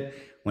created it.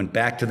 Went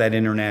back to that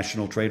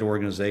International Trade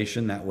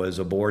Organization that was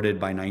aborted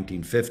by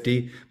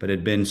 1950, but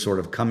had been sort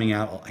of coming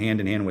out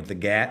hand in hand with the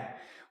GATT,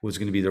 was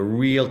going to be the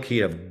real key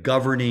of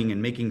governing and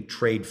making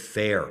trade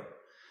fair,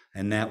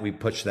 and that we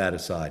pushed that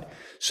aside.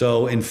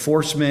 So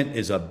enforcement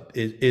is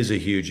a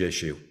huge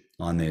issue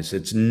on this.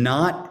 It's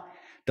not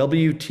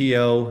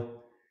WTO.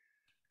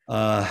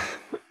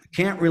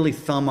 Can't really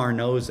thumb our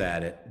nose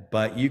at it,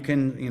 but you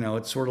can,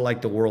 it's sort of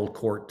like the World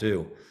Court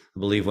too. I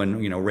believe when,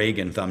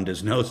 Reagan thumbed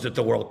his nose at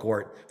the World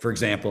Court, for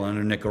example,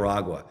 under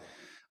Nicaragua.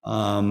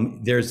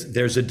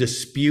 There's a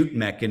dispute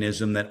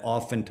mechanism that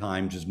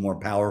oftentimes is more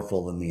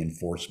powerful than the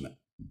enforcement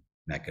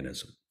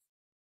mechanism.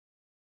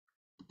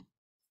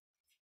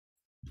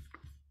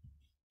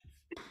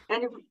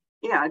 And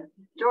yeah,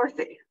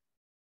 Dorothy.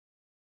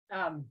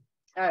 I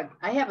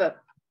have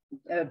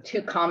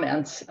two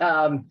comments.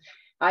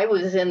 I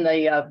was in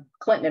the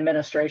Clinton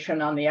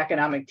administration on the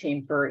economic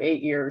team for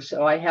 8 years,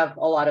 so I have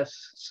a lot of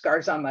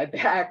scars on my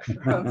back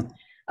from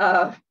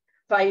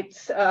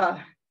fights.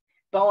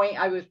 Boeing,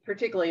 I was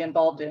particularly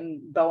involved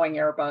in Boeing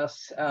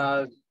Airbus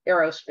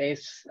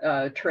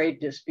aerospace trade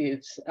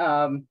disputes,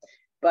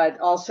 but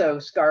also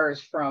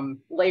scars from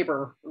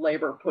labor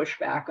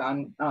pushback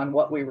on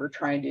what we were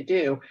trying to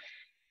do.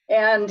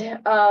 And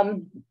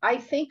I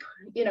think,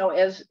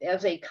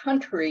 as a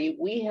country,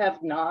 we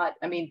have not,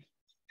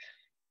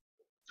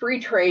 free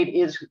trade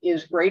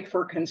is great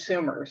for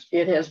consumers.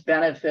 It has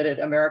benefited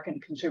American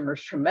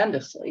consumers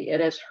tremendously. It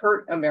has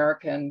hurt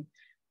American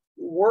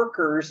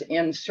workers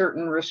in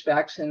certain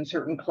respects, in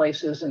certain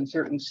places, in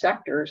certain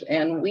sectors.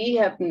 And we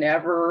have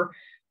never,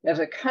 as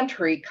a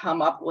country,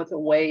 come up with a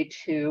way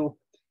to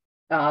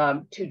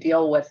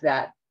deal with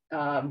that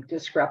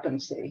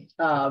discrepancy.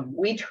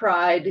 We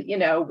tried,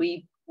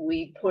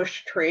 we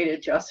pushed trade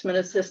adjustment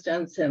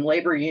assistance, and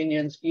labor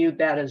unions viewed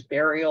that as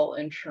burial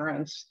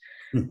insurance.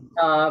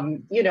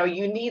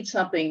 You need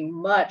something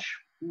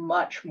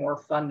much more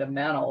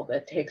fundamental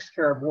that takes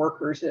care of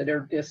workers that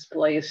are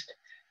displaced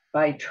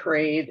by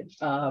trade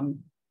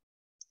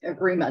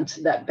agreements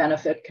that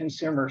benefit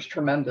consumers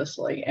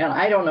tremendously. And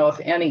I don't know if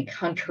any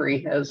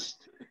country has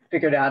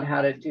figured out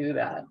how to do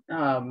that.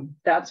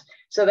 That's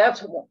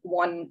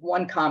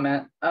one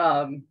comment.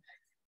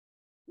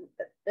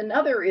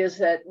 Another is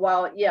that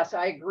while, yes,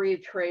 I agree,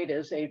 trade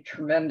is a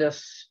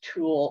tremendous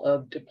tool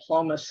of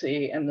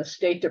diplomacy, and the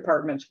State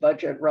Department's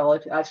budget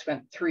relative, I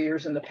spent 3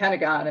 years in the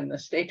Pentagon, and the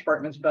State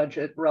Department's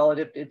budget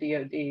relative to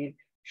DoD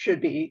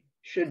should be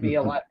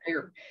a lot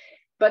bigger.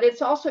 But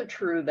it's also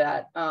true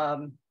that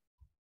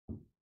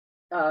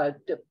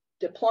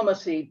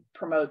diplomacy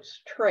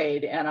promotes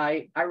trade. And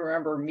I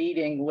remember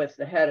meeting with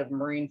the head of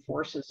Marine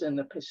Forces in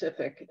the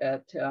Pacific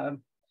at a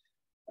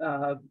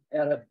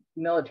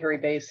military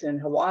base in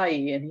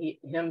Hawaii, and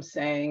him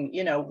saying,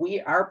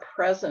 our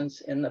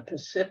presence in the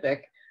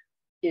Pacific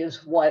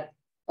is what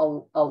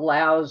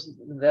allows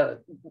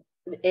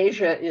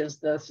Asia is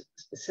the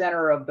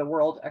center of the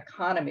world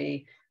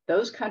economy.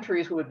 Those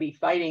countries would be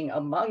fighting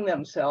among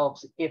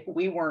themselves if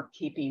we weren't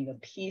keeping the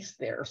peace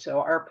there. So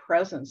our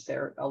presence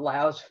there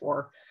allows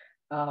for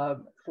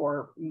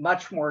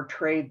much more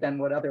trade than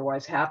would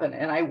otherwise happen.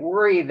 And I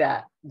worry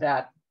that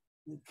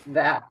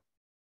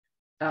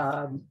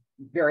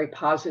very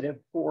positive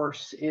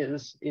force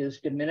is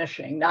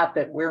diminishing. Not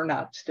that we're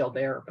not still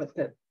there, but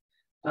that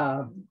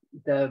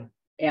the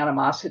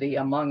animosity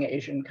among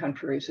Asian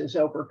countries is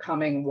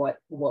overcoming what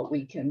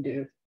we can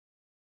do.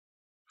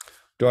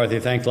 Dorothy,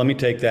 thanks. Let me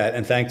take that,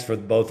 and thanks for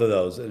both of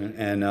those.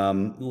 And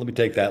let me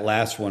take that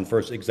last one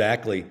first.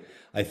 Exactly.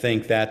 I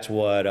think that's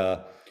what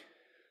I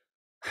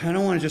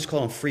don't want to just call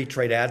them free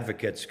trade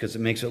advocates because it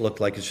makes it look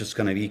like it's just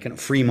going to be kind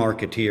of free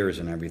marketeers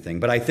and everything.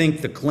 But I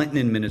think the Clinton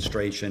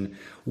administration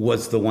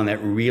was the one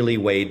that really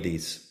weighed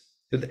these.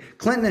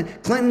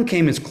 Clinton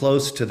came as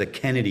close to the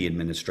Kennedy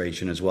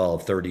administration as well,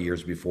 30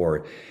 years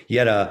before. He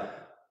had a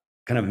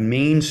kind of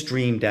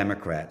mainstream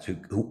Democrats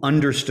who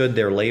understood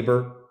the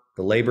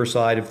labor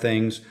side of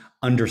things,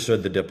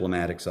 understood the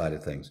diplomatic side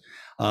of things.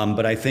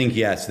 But I think,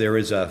 yes, there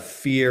is a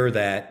fear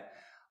that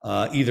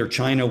either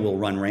China will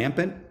run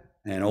rampant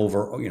and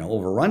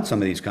overrun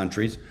some of these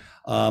countries,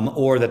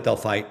 or that they'll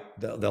fight.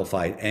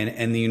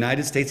 And the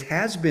United States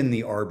has been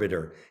the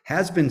arbiter,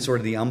 has been sort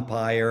of the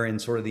umpire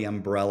and sort of the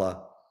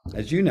umbrella,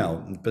 as you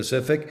know, in the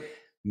Pacific,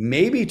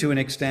 maybe to an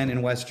extent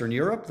in Western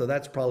Europe, though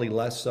that's probably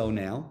less so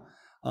now,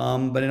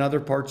 but in other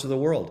parts of the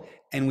world.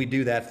 And we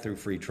do that through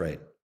free trade,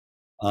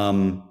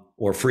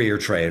 or freer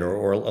trade,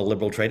 or a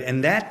liberal trade.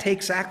 And that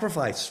takes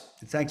sacrifice.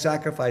 It takes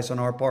sacrifice on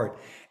our part.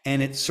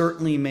 And it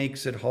certainly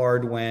makes it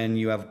hard when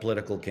you have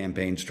political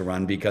campaigns to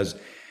run because,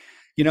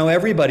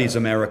 everybody's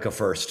America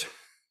first.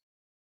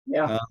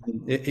 Yeah.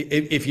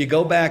 If you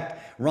go back,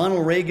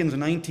 Ronald Reagan's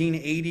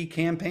 1980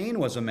 campaign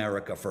was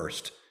America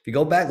first. If you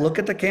go back, look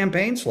at the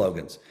campaign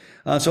slogans.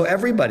 So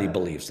everybody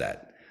believes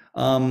that.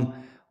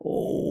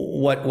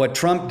 What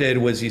Trump did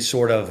was he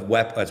sort of,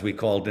 as we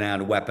call it now,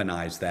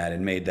 weaponized that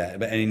and made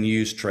that and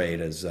used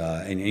trade as,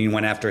 and he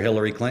went after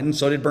Hillary Clinton.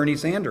 So did Bernie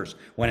Sanders,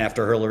 went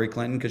after Hillary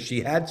Clinton because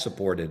she had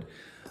supported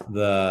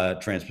the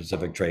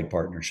Trans-Pacific Trade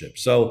Partnership.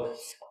 So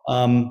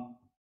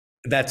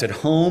that's at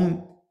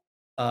home.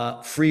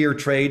 Freer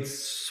trade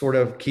sort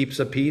of keeps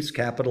a peace,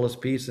 capitalist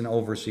peace, and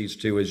overseas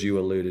too, as you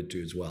alluded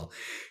to as well.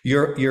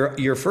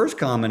 Your first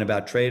comment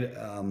about trade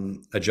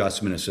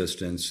adjustment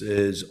assistance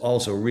is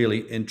also really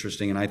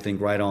interesting, and I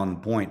think right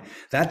on point.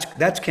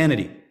 That's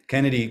Kennedy.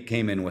 Kennedy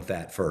came in with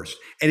that first.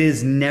 It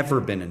has never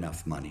been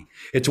enough money.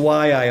 It's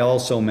why I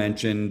also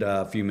mentioned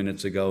a few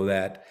minutes ago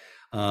that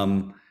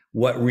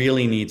what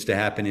really needs to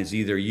happen is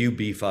either you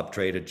beef up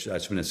trade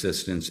adjustment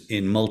assistance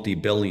in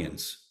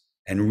multi-billions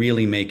and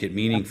really make it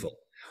meaningful,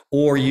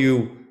 or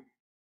you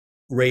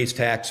raise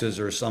taxes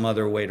or some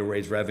other way to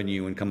raise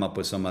revenue and come up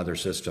with some other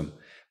system,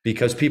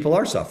 because people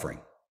are suffering.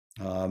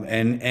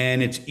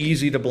 And it's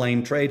easy to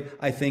blame trade.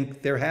 I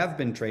think there have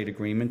been trade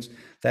agreements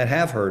that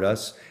have hurt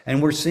us,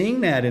 and we're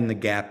seeing that in the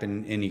gap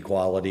in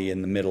inequality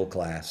in the middle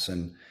class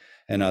and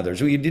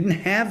others. We didn't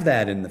have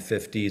that in the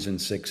 50s and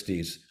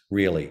 60s,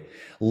 really.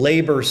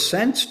 Labor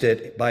sensed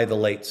it by the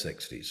late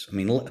 60s. I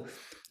mean,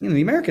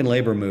 the American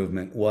labor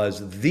movement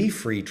was the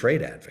free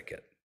trade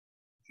advocate,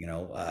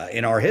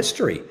 in our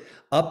history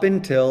up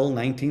until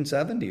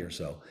 1970 or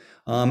so,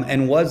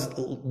 and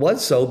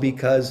was so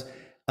because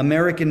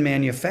American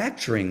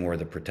manufacturing were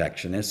the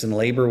protectionists and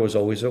labor was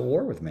always at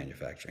war with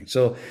manufacturing.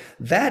 So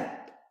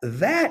that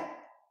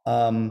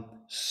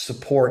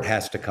support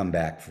has to come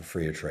back for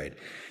freer trade.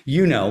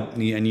 Bill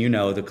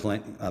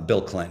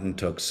Clinton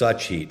took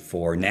such heat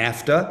for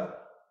NAFTA,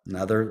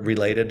 another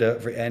related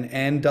to,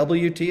 and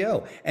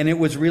WTO. And it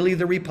was really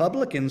the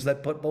Republicans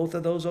that put both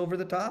of those over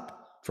the top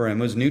for him.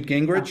 It was Newt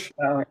Gingrich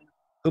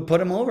who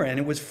put him over, and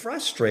it was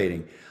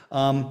frustrating.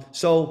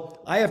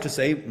 So I have to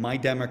say, my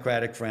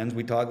Democratic friends,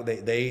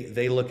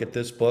 they look at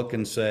this book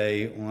and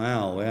say,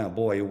 wow, yeah,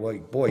 boy,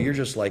 you're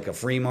just like a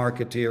free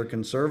marketeer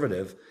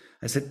conservative.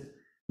 I said,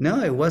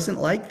 no, it wasn't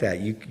like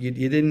that. You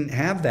didn't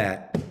have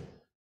that.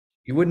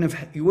 You wouldn't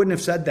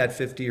have said that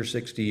 50 or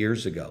 60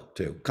 years ago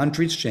too.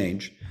 Countries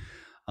change.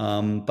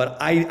 But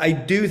I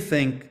do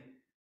think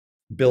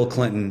Bill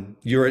Clinton,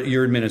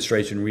 your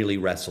administration really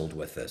wrestled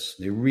with this.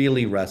 They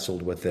really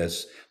wrestled with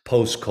this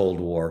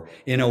post-Cold War.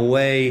 In a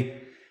way,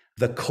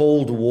 the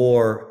Cold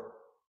War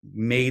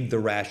made the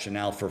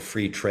rationale for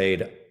free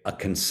trade a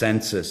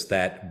consensus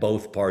that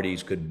both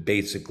parties could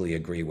basically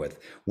agree with.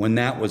 When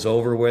that was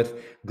over with,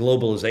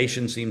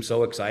 globalization seemed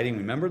so exciting.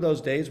 Remember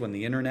those days when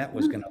the internet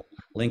was going to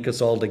link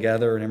us all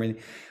together and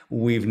everything?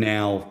 We've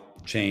now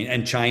changed.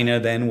 And China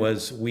then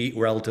was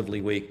relatively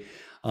weak.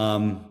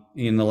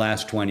 In the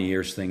last 20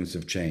 years, things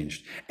have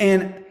changed.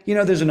 And,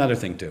 there's another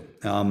thing too.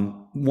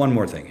 One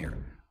more thing here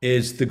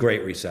is the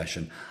Great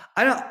Recession.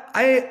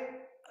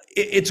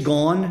 It's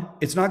gone.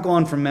 It's not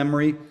gone from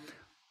memory,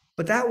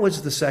 but that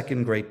was the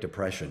Second Great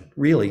Depression,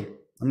 really.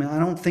 I mean, I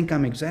don't think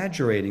I'm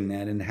exaggerating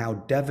that and how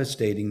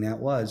devastating that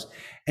was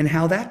and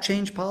how that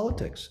changed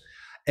politics.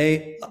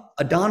 A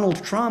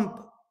Donald Trump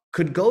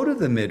could go to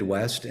the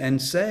Midwest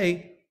and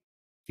say,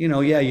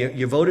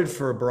 you voted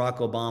for Barack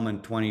Obama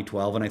in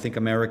 2012, and I think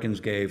Americans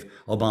gave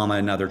Obama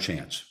another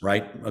chance,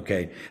 right?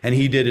 Okay. And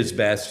he did his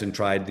best and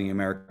tried the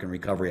American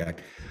Recovery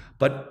Act,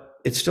 but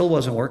it still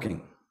wasn't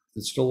working.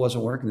 It still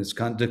wasn't working.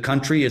 The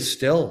country is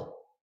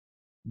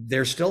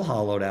there's still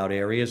hollowed out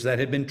areas that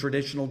had been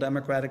traditional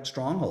Democratic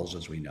strongholds,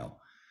 as we know.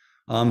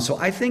 So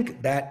I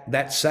think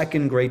that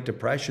Second Great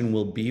Depression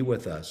will be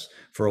with us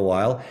for a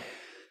while.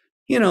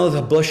 You know,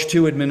 the Bush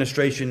 2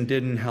 administration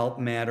didn't help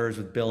matters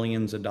with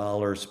billions of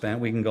dollars spent.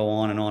 We can go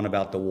on and on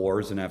about the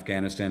wars in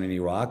Afghanistan and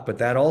Iraq, but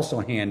that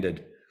also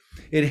handed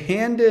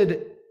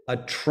a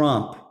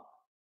Trump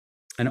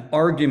an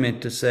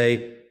argument to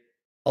say,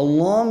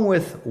 along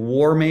with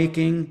war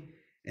making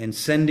and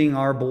sending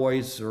our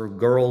boys or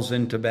girls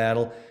into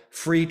battle,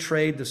 free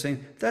trade, the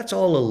same, that's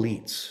all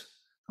elites.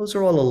 Those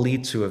are all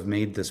elites who have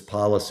made this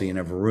policy and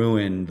have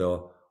ruined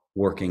the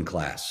working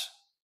class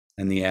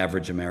and the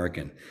average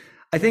American.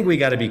 I think we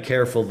got to be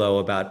careful, though,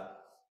 about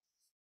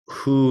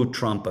who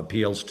Trump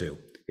appeals to.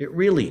 It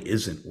really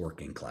isn't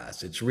working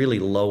class. It's really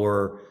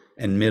lower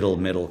and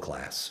middle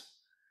class,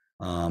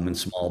 and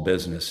small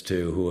business,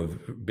 too, who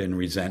have been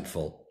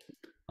resentful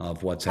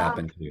of what's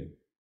happened to you.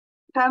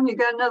 Tom, you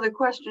got another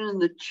question in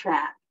the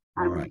chat.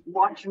 All I'm right.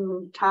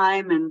 watching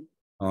time and.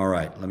 All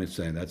right, let me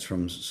say, that's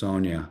from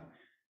Sonia.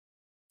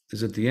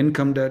 Is it the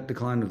income debt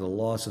decline or the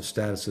loss of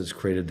status has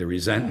created the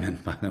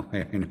resentment? By the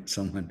way, I know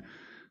someone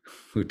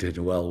who did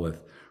well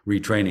with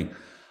retraining.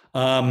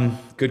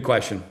 Good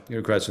question.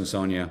 Good question,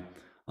 Sonia.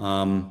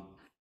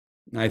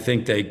 I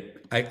think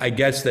I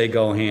guess they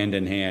go hand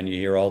in hand. You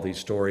hear all these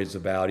stories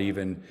about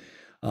even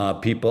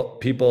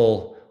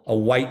people, a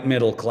white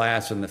middle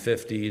class in the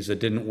 50s that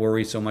didn't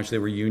worry so much, they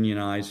were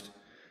unionized.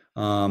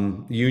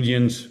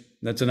 Unions,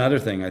 that's another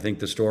thing. I think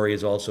the story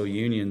is also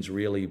unions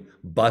really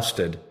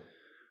busted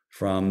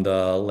from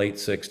the late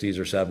 60s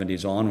or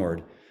 70s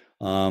onward.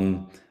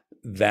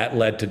 That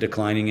led to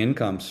declining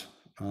incomes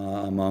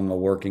among a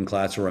working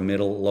class or a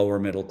lower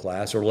middle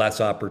class, or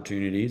less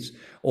opportunities.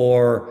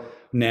 Or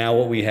now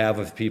what we have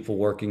of people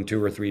working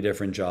 2 or 3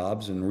 different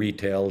jobs, and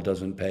retail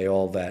doesn't pay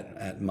all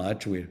that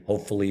much. We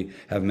hopefully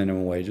have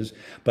minimum wages,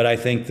 but I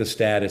think the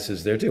status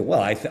is there too.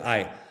 Well,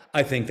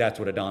 I think that's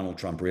what a Donald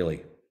Trump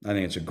really. I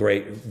think it's a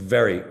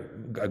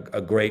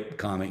great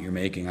comment you're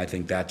making. I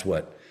think that's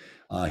what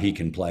he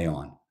can play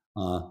on.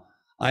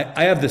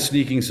 I have the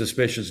sneaking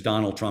suspicion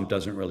Donald Trump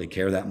doesn't really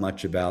care that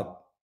much about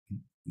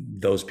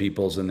those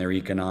peoples and their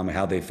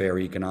how they fare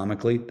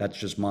economically. That's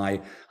just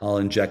I'll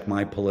inject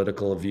my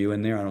political view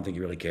in there. I don't think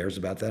he really cares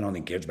about that. I don't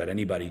think he cares about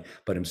anybody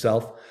but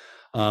himself.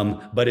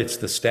 But it's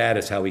the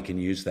status, how he can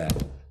use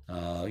that.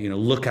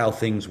 Look how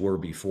things were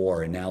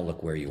before, and now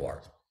look where you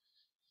are.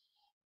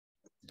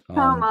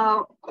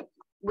 Tom,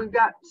 we've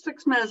got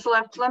 6 minutes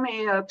left. Let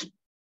me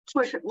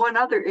push one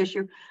other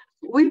issue.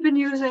 We've been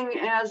using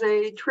as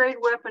a trade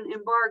weapon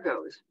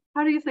embargoes.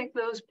 How do you think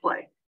those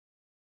play?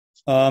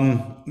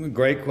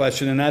 Great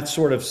question. And that's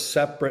sort of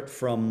separate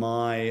from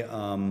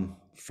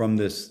from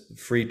this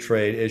free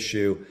trade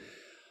issue.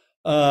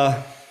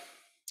 They're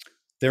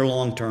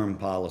long-term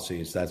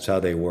policies. That's how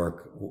they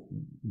work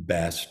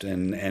best.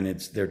 And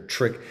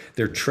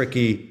they're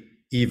tricky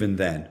even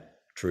then,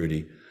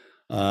 Trudy.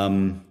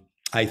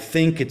 I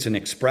think it's an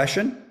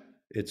expression.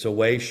 It's a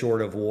way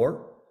short of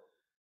war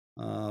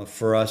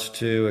for us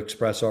to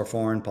express our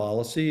foreign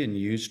policy and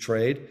use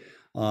trade.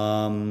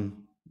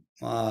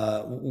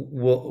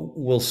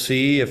 We'll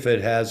see if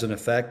it has an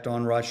effect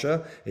on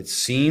Russia. It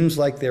seems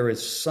like there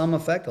is some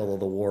effect, although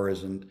the war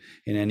isn't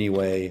in any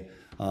way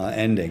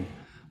ending.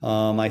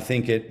 I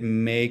think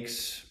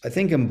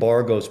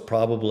embargoes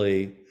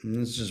probably,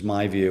 and this is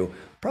my view,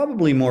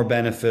 probably more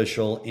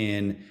beneficial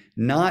in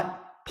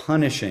not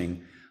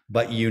punishing,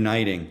 but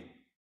uniting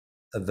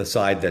the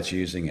side that's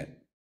using it.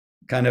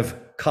 Kind of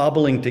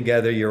cobbling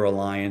together your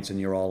alliance, and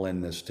you're all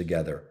in this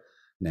together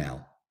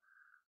now.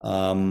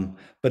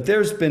 But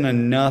there's been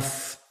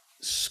enough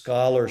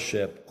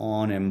scholarship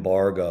on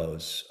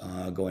embargoes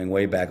going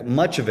way back.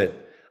 Much of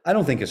it, I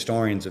don't think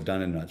historians have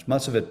done it much.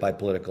 Much of it by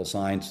political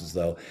sciences,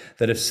 though,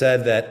 that have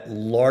said that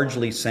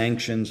largely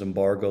sanctions,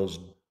 embargoes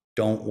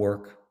don't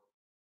work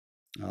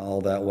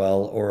all that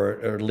well, or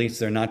at least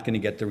they're not going to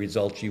get the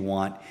results you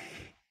want,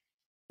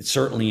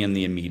 certainly in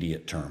the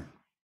immediate term.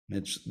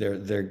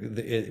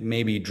 It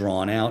may be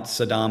drawn out.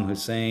 Saddam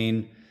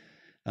Hussein,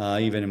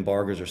 even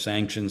embargoes or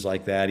sanctions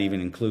like that, even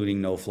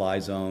including no-fly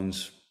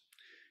zones,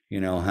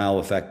 how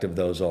effective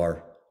those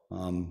are.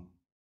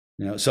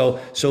 So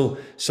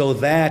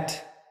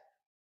that,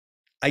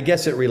 I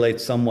guess it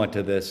relates somewhat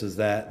to this, is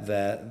that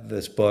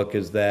this book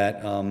is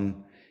that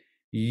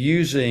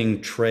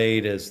using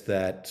trade as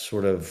that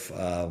sort of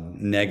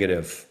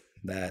negative,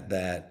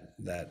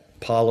 that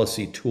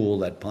policy tool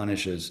that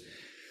punishes,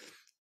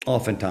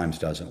 oftentimes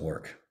doesn't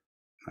work.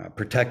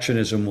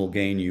 Protectionism will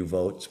gain you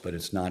votes, but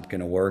it's not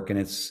going to work. And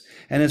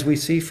as we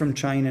see from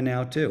China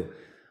now too,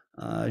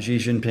 Xi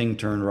Jinping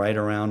turned right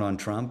around on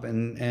Trump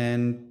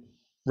and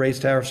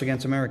raised tariffs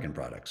against American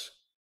products.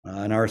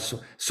 And our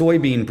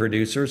soybean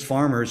producers,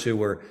 farmers who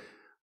were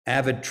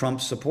avid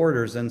Trump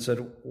supporters, then said,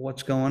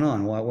 "What's going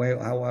on?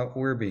 How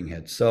we're being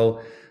hit?"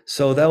 So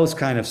those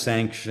kind of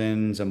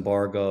sanctions,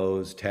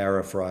 embargoes,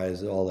 tariff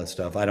rise, all that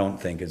stuff, I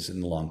don't think is in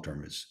the long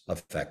term is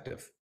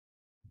effective.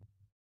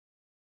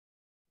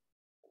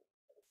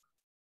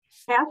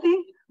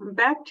 Kathy,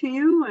 back to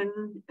you.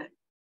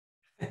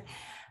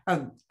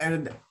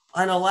 And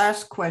on a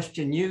last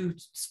question, you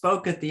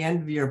spoke at the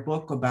end of your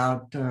book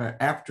about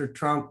after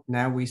Trump,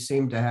 now we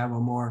seem to have a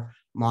more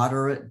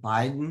moderate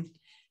Biden.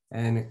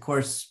 And of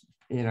course,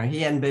 you know, he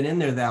hadn't been in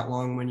there that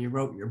long when you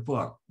wrote your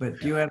book, but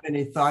do you have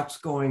any thoughts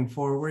going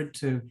forward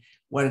to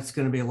what it's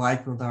going to be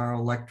like with our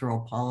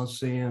electoral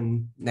policy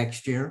in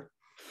next year?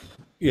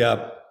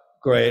 Yeah,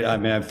 great. I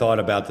mean, I've thought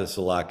about this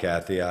a lot,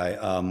 Kathy.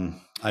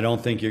 I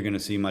don't think you're going to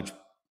see much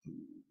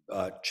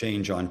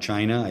change on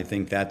China. I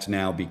think that's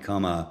now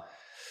become a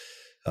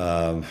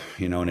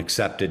you know, an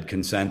accepted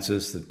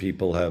consensus that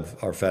people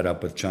are fed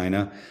up with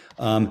China.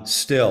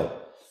 Still,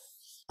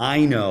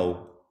 I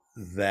know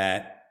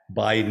that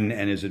Biden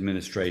and his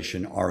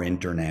administration are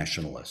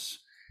internationalists,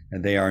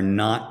 and they are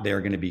not.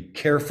 They're going to be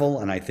careful,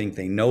 and I think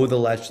they know the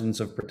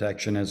lessons of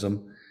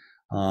protectionism,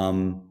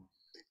 and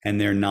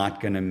they're not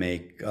going to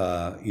make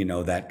you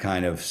know, that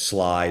kind of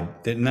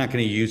slide. They're not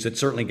going to use it.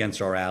 Certainly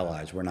against our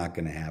allies, we're not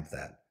going to have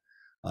that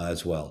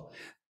as well.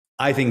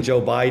 I think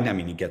Joe Biden, I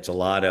mean, he gets a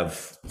lot of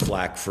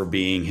flack for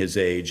being his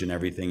age and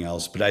everything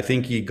else, but I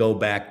think you go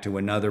back to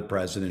another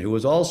president who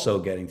was also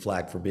getting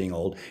flack for being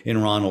old, in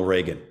Ronald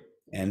Reagan,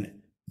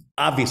 and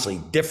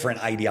obviously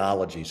different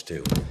ideologies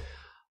too.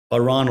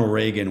 But Ronald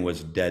Reagan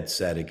was dead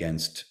set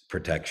against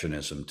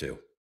protectionism too.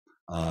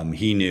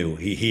 He knew,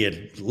 he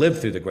had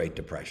lived through the Great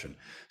Depression.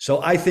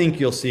 So I think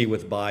you'll see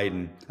with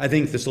Biden, I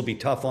think this will be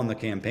tough on the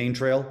campaign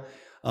trail.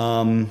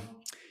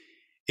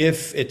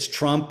 If it's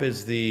Trump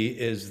is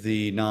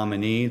the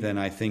nominee, then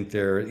I think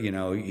you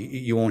know,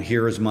 you won't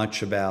hear as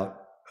much about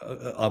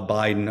a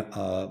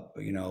Biden,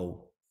 you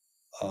know,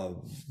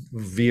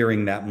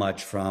 veering that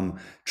much from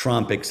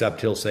Trump,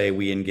 except he'll say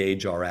we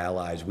engage our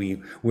allies,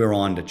 we're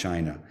on to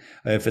China.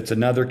 If it's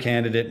another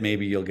candidate,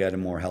 maybe you'll get a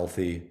more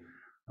healthy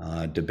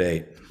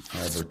debate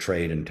over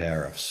trade and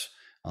tariffs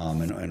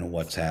and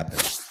what's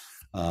happened,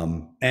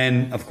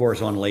 and of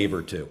course on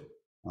labor too.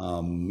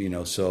 You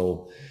know,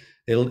 so.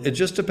 It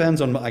just depends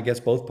on, I guess,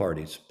 both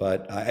parties.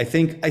 But I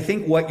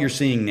think what you're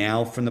seeing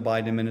now from the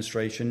Biden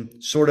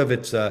administration, sort of,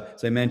 it's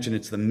as I mentioned,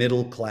 it's the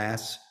middle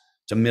class.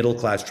 It's a middle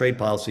class trade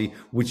policy,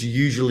 which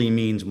usually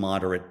means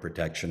moderate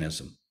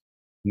protectionism,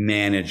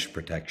 managed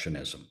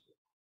protectionism.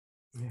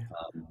 Yeah.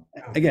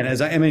 Again, as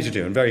I mentioned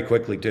too, and very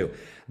quickly too,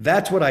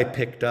 that's what I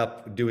picked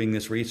up doing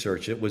this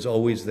research. It was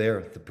always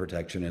there, the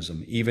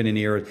protectionism, even in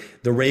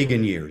the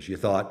Reagan years. You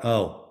thought,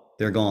 oh,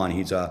 they're gone.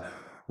 He's a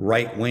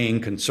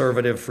right-wing,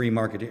 conservative, free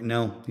market.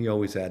 No, he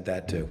always had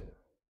that too.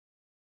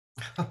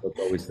 It's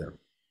always there.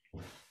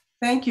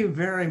 Thank you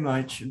very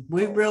much.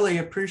 We really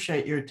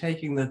appreciate your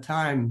taking the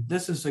time.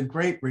 This is a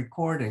great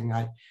recording.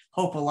 I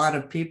hope a lot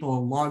of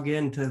people log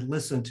in to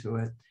listen to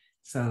it.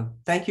 So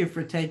thank you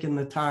for taking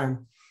the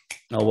time.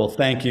 Oh, well,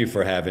 thank you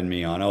for having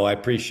me on. Oh, I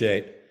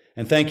appreciate,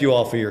 and thank you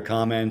all for your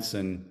comments,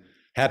 and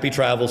happy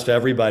travels to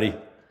everybody.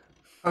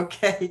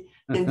 Okay.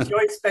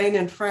 Enjoy Spain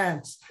and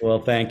France. Well,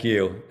 thank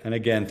you. And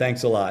again,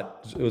 thanks a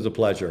lot. It was a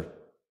pleasure.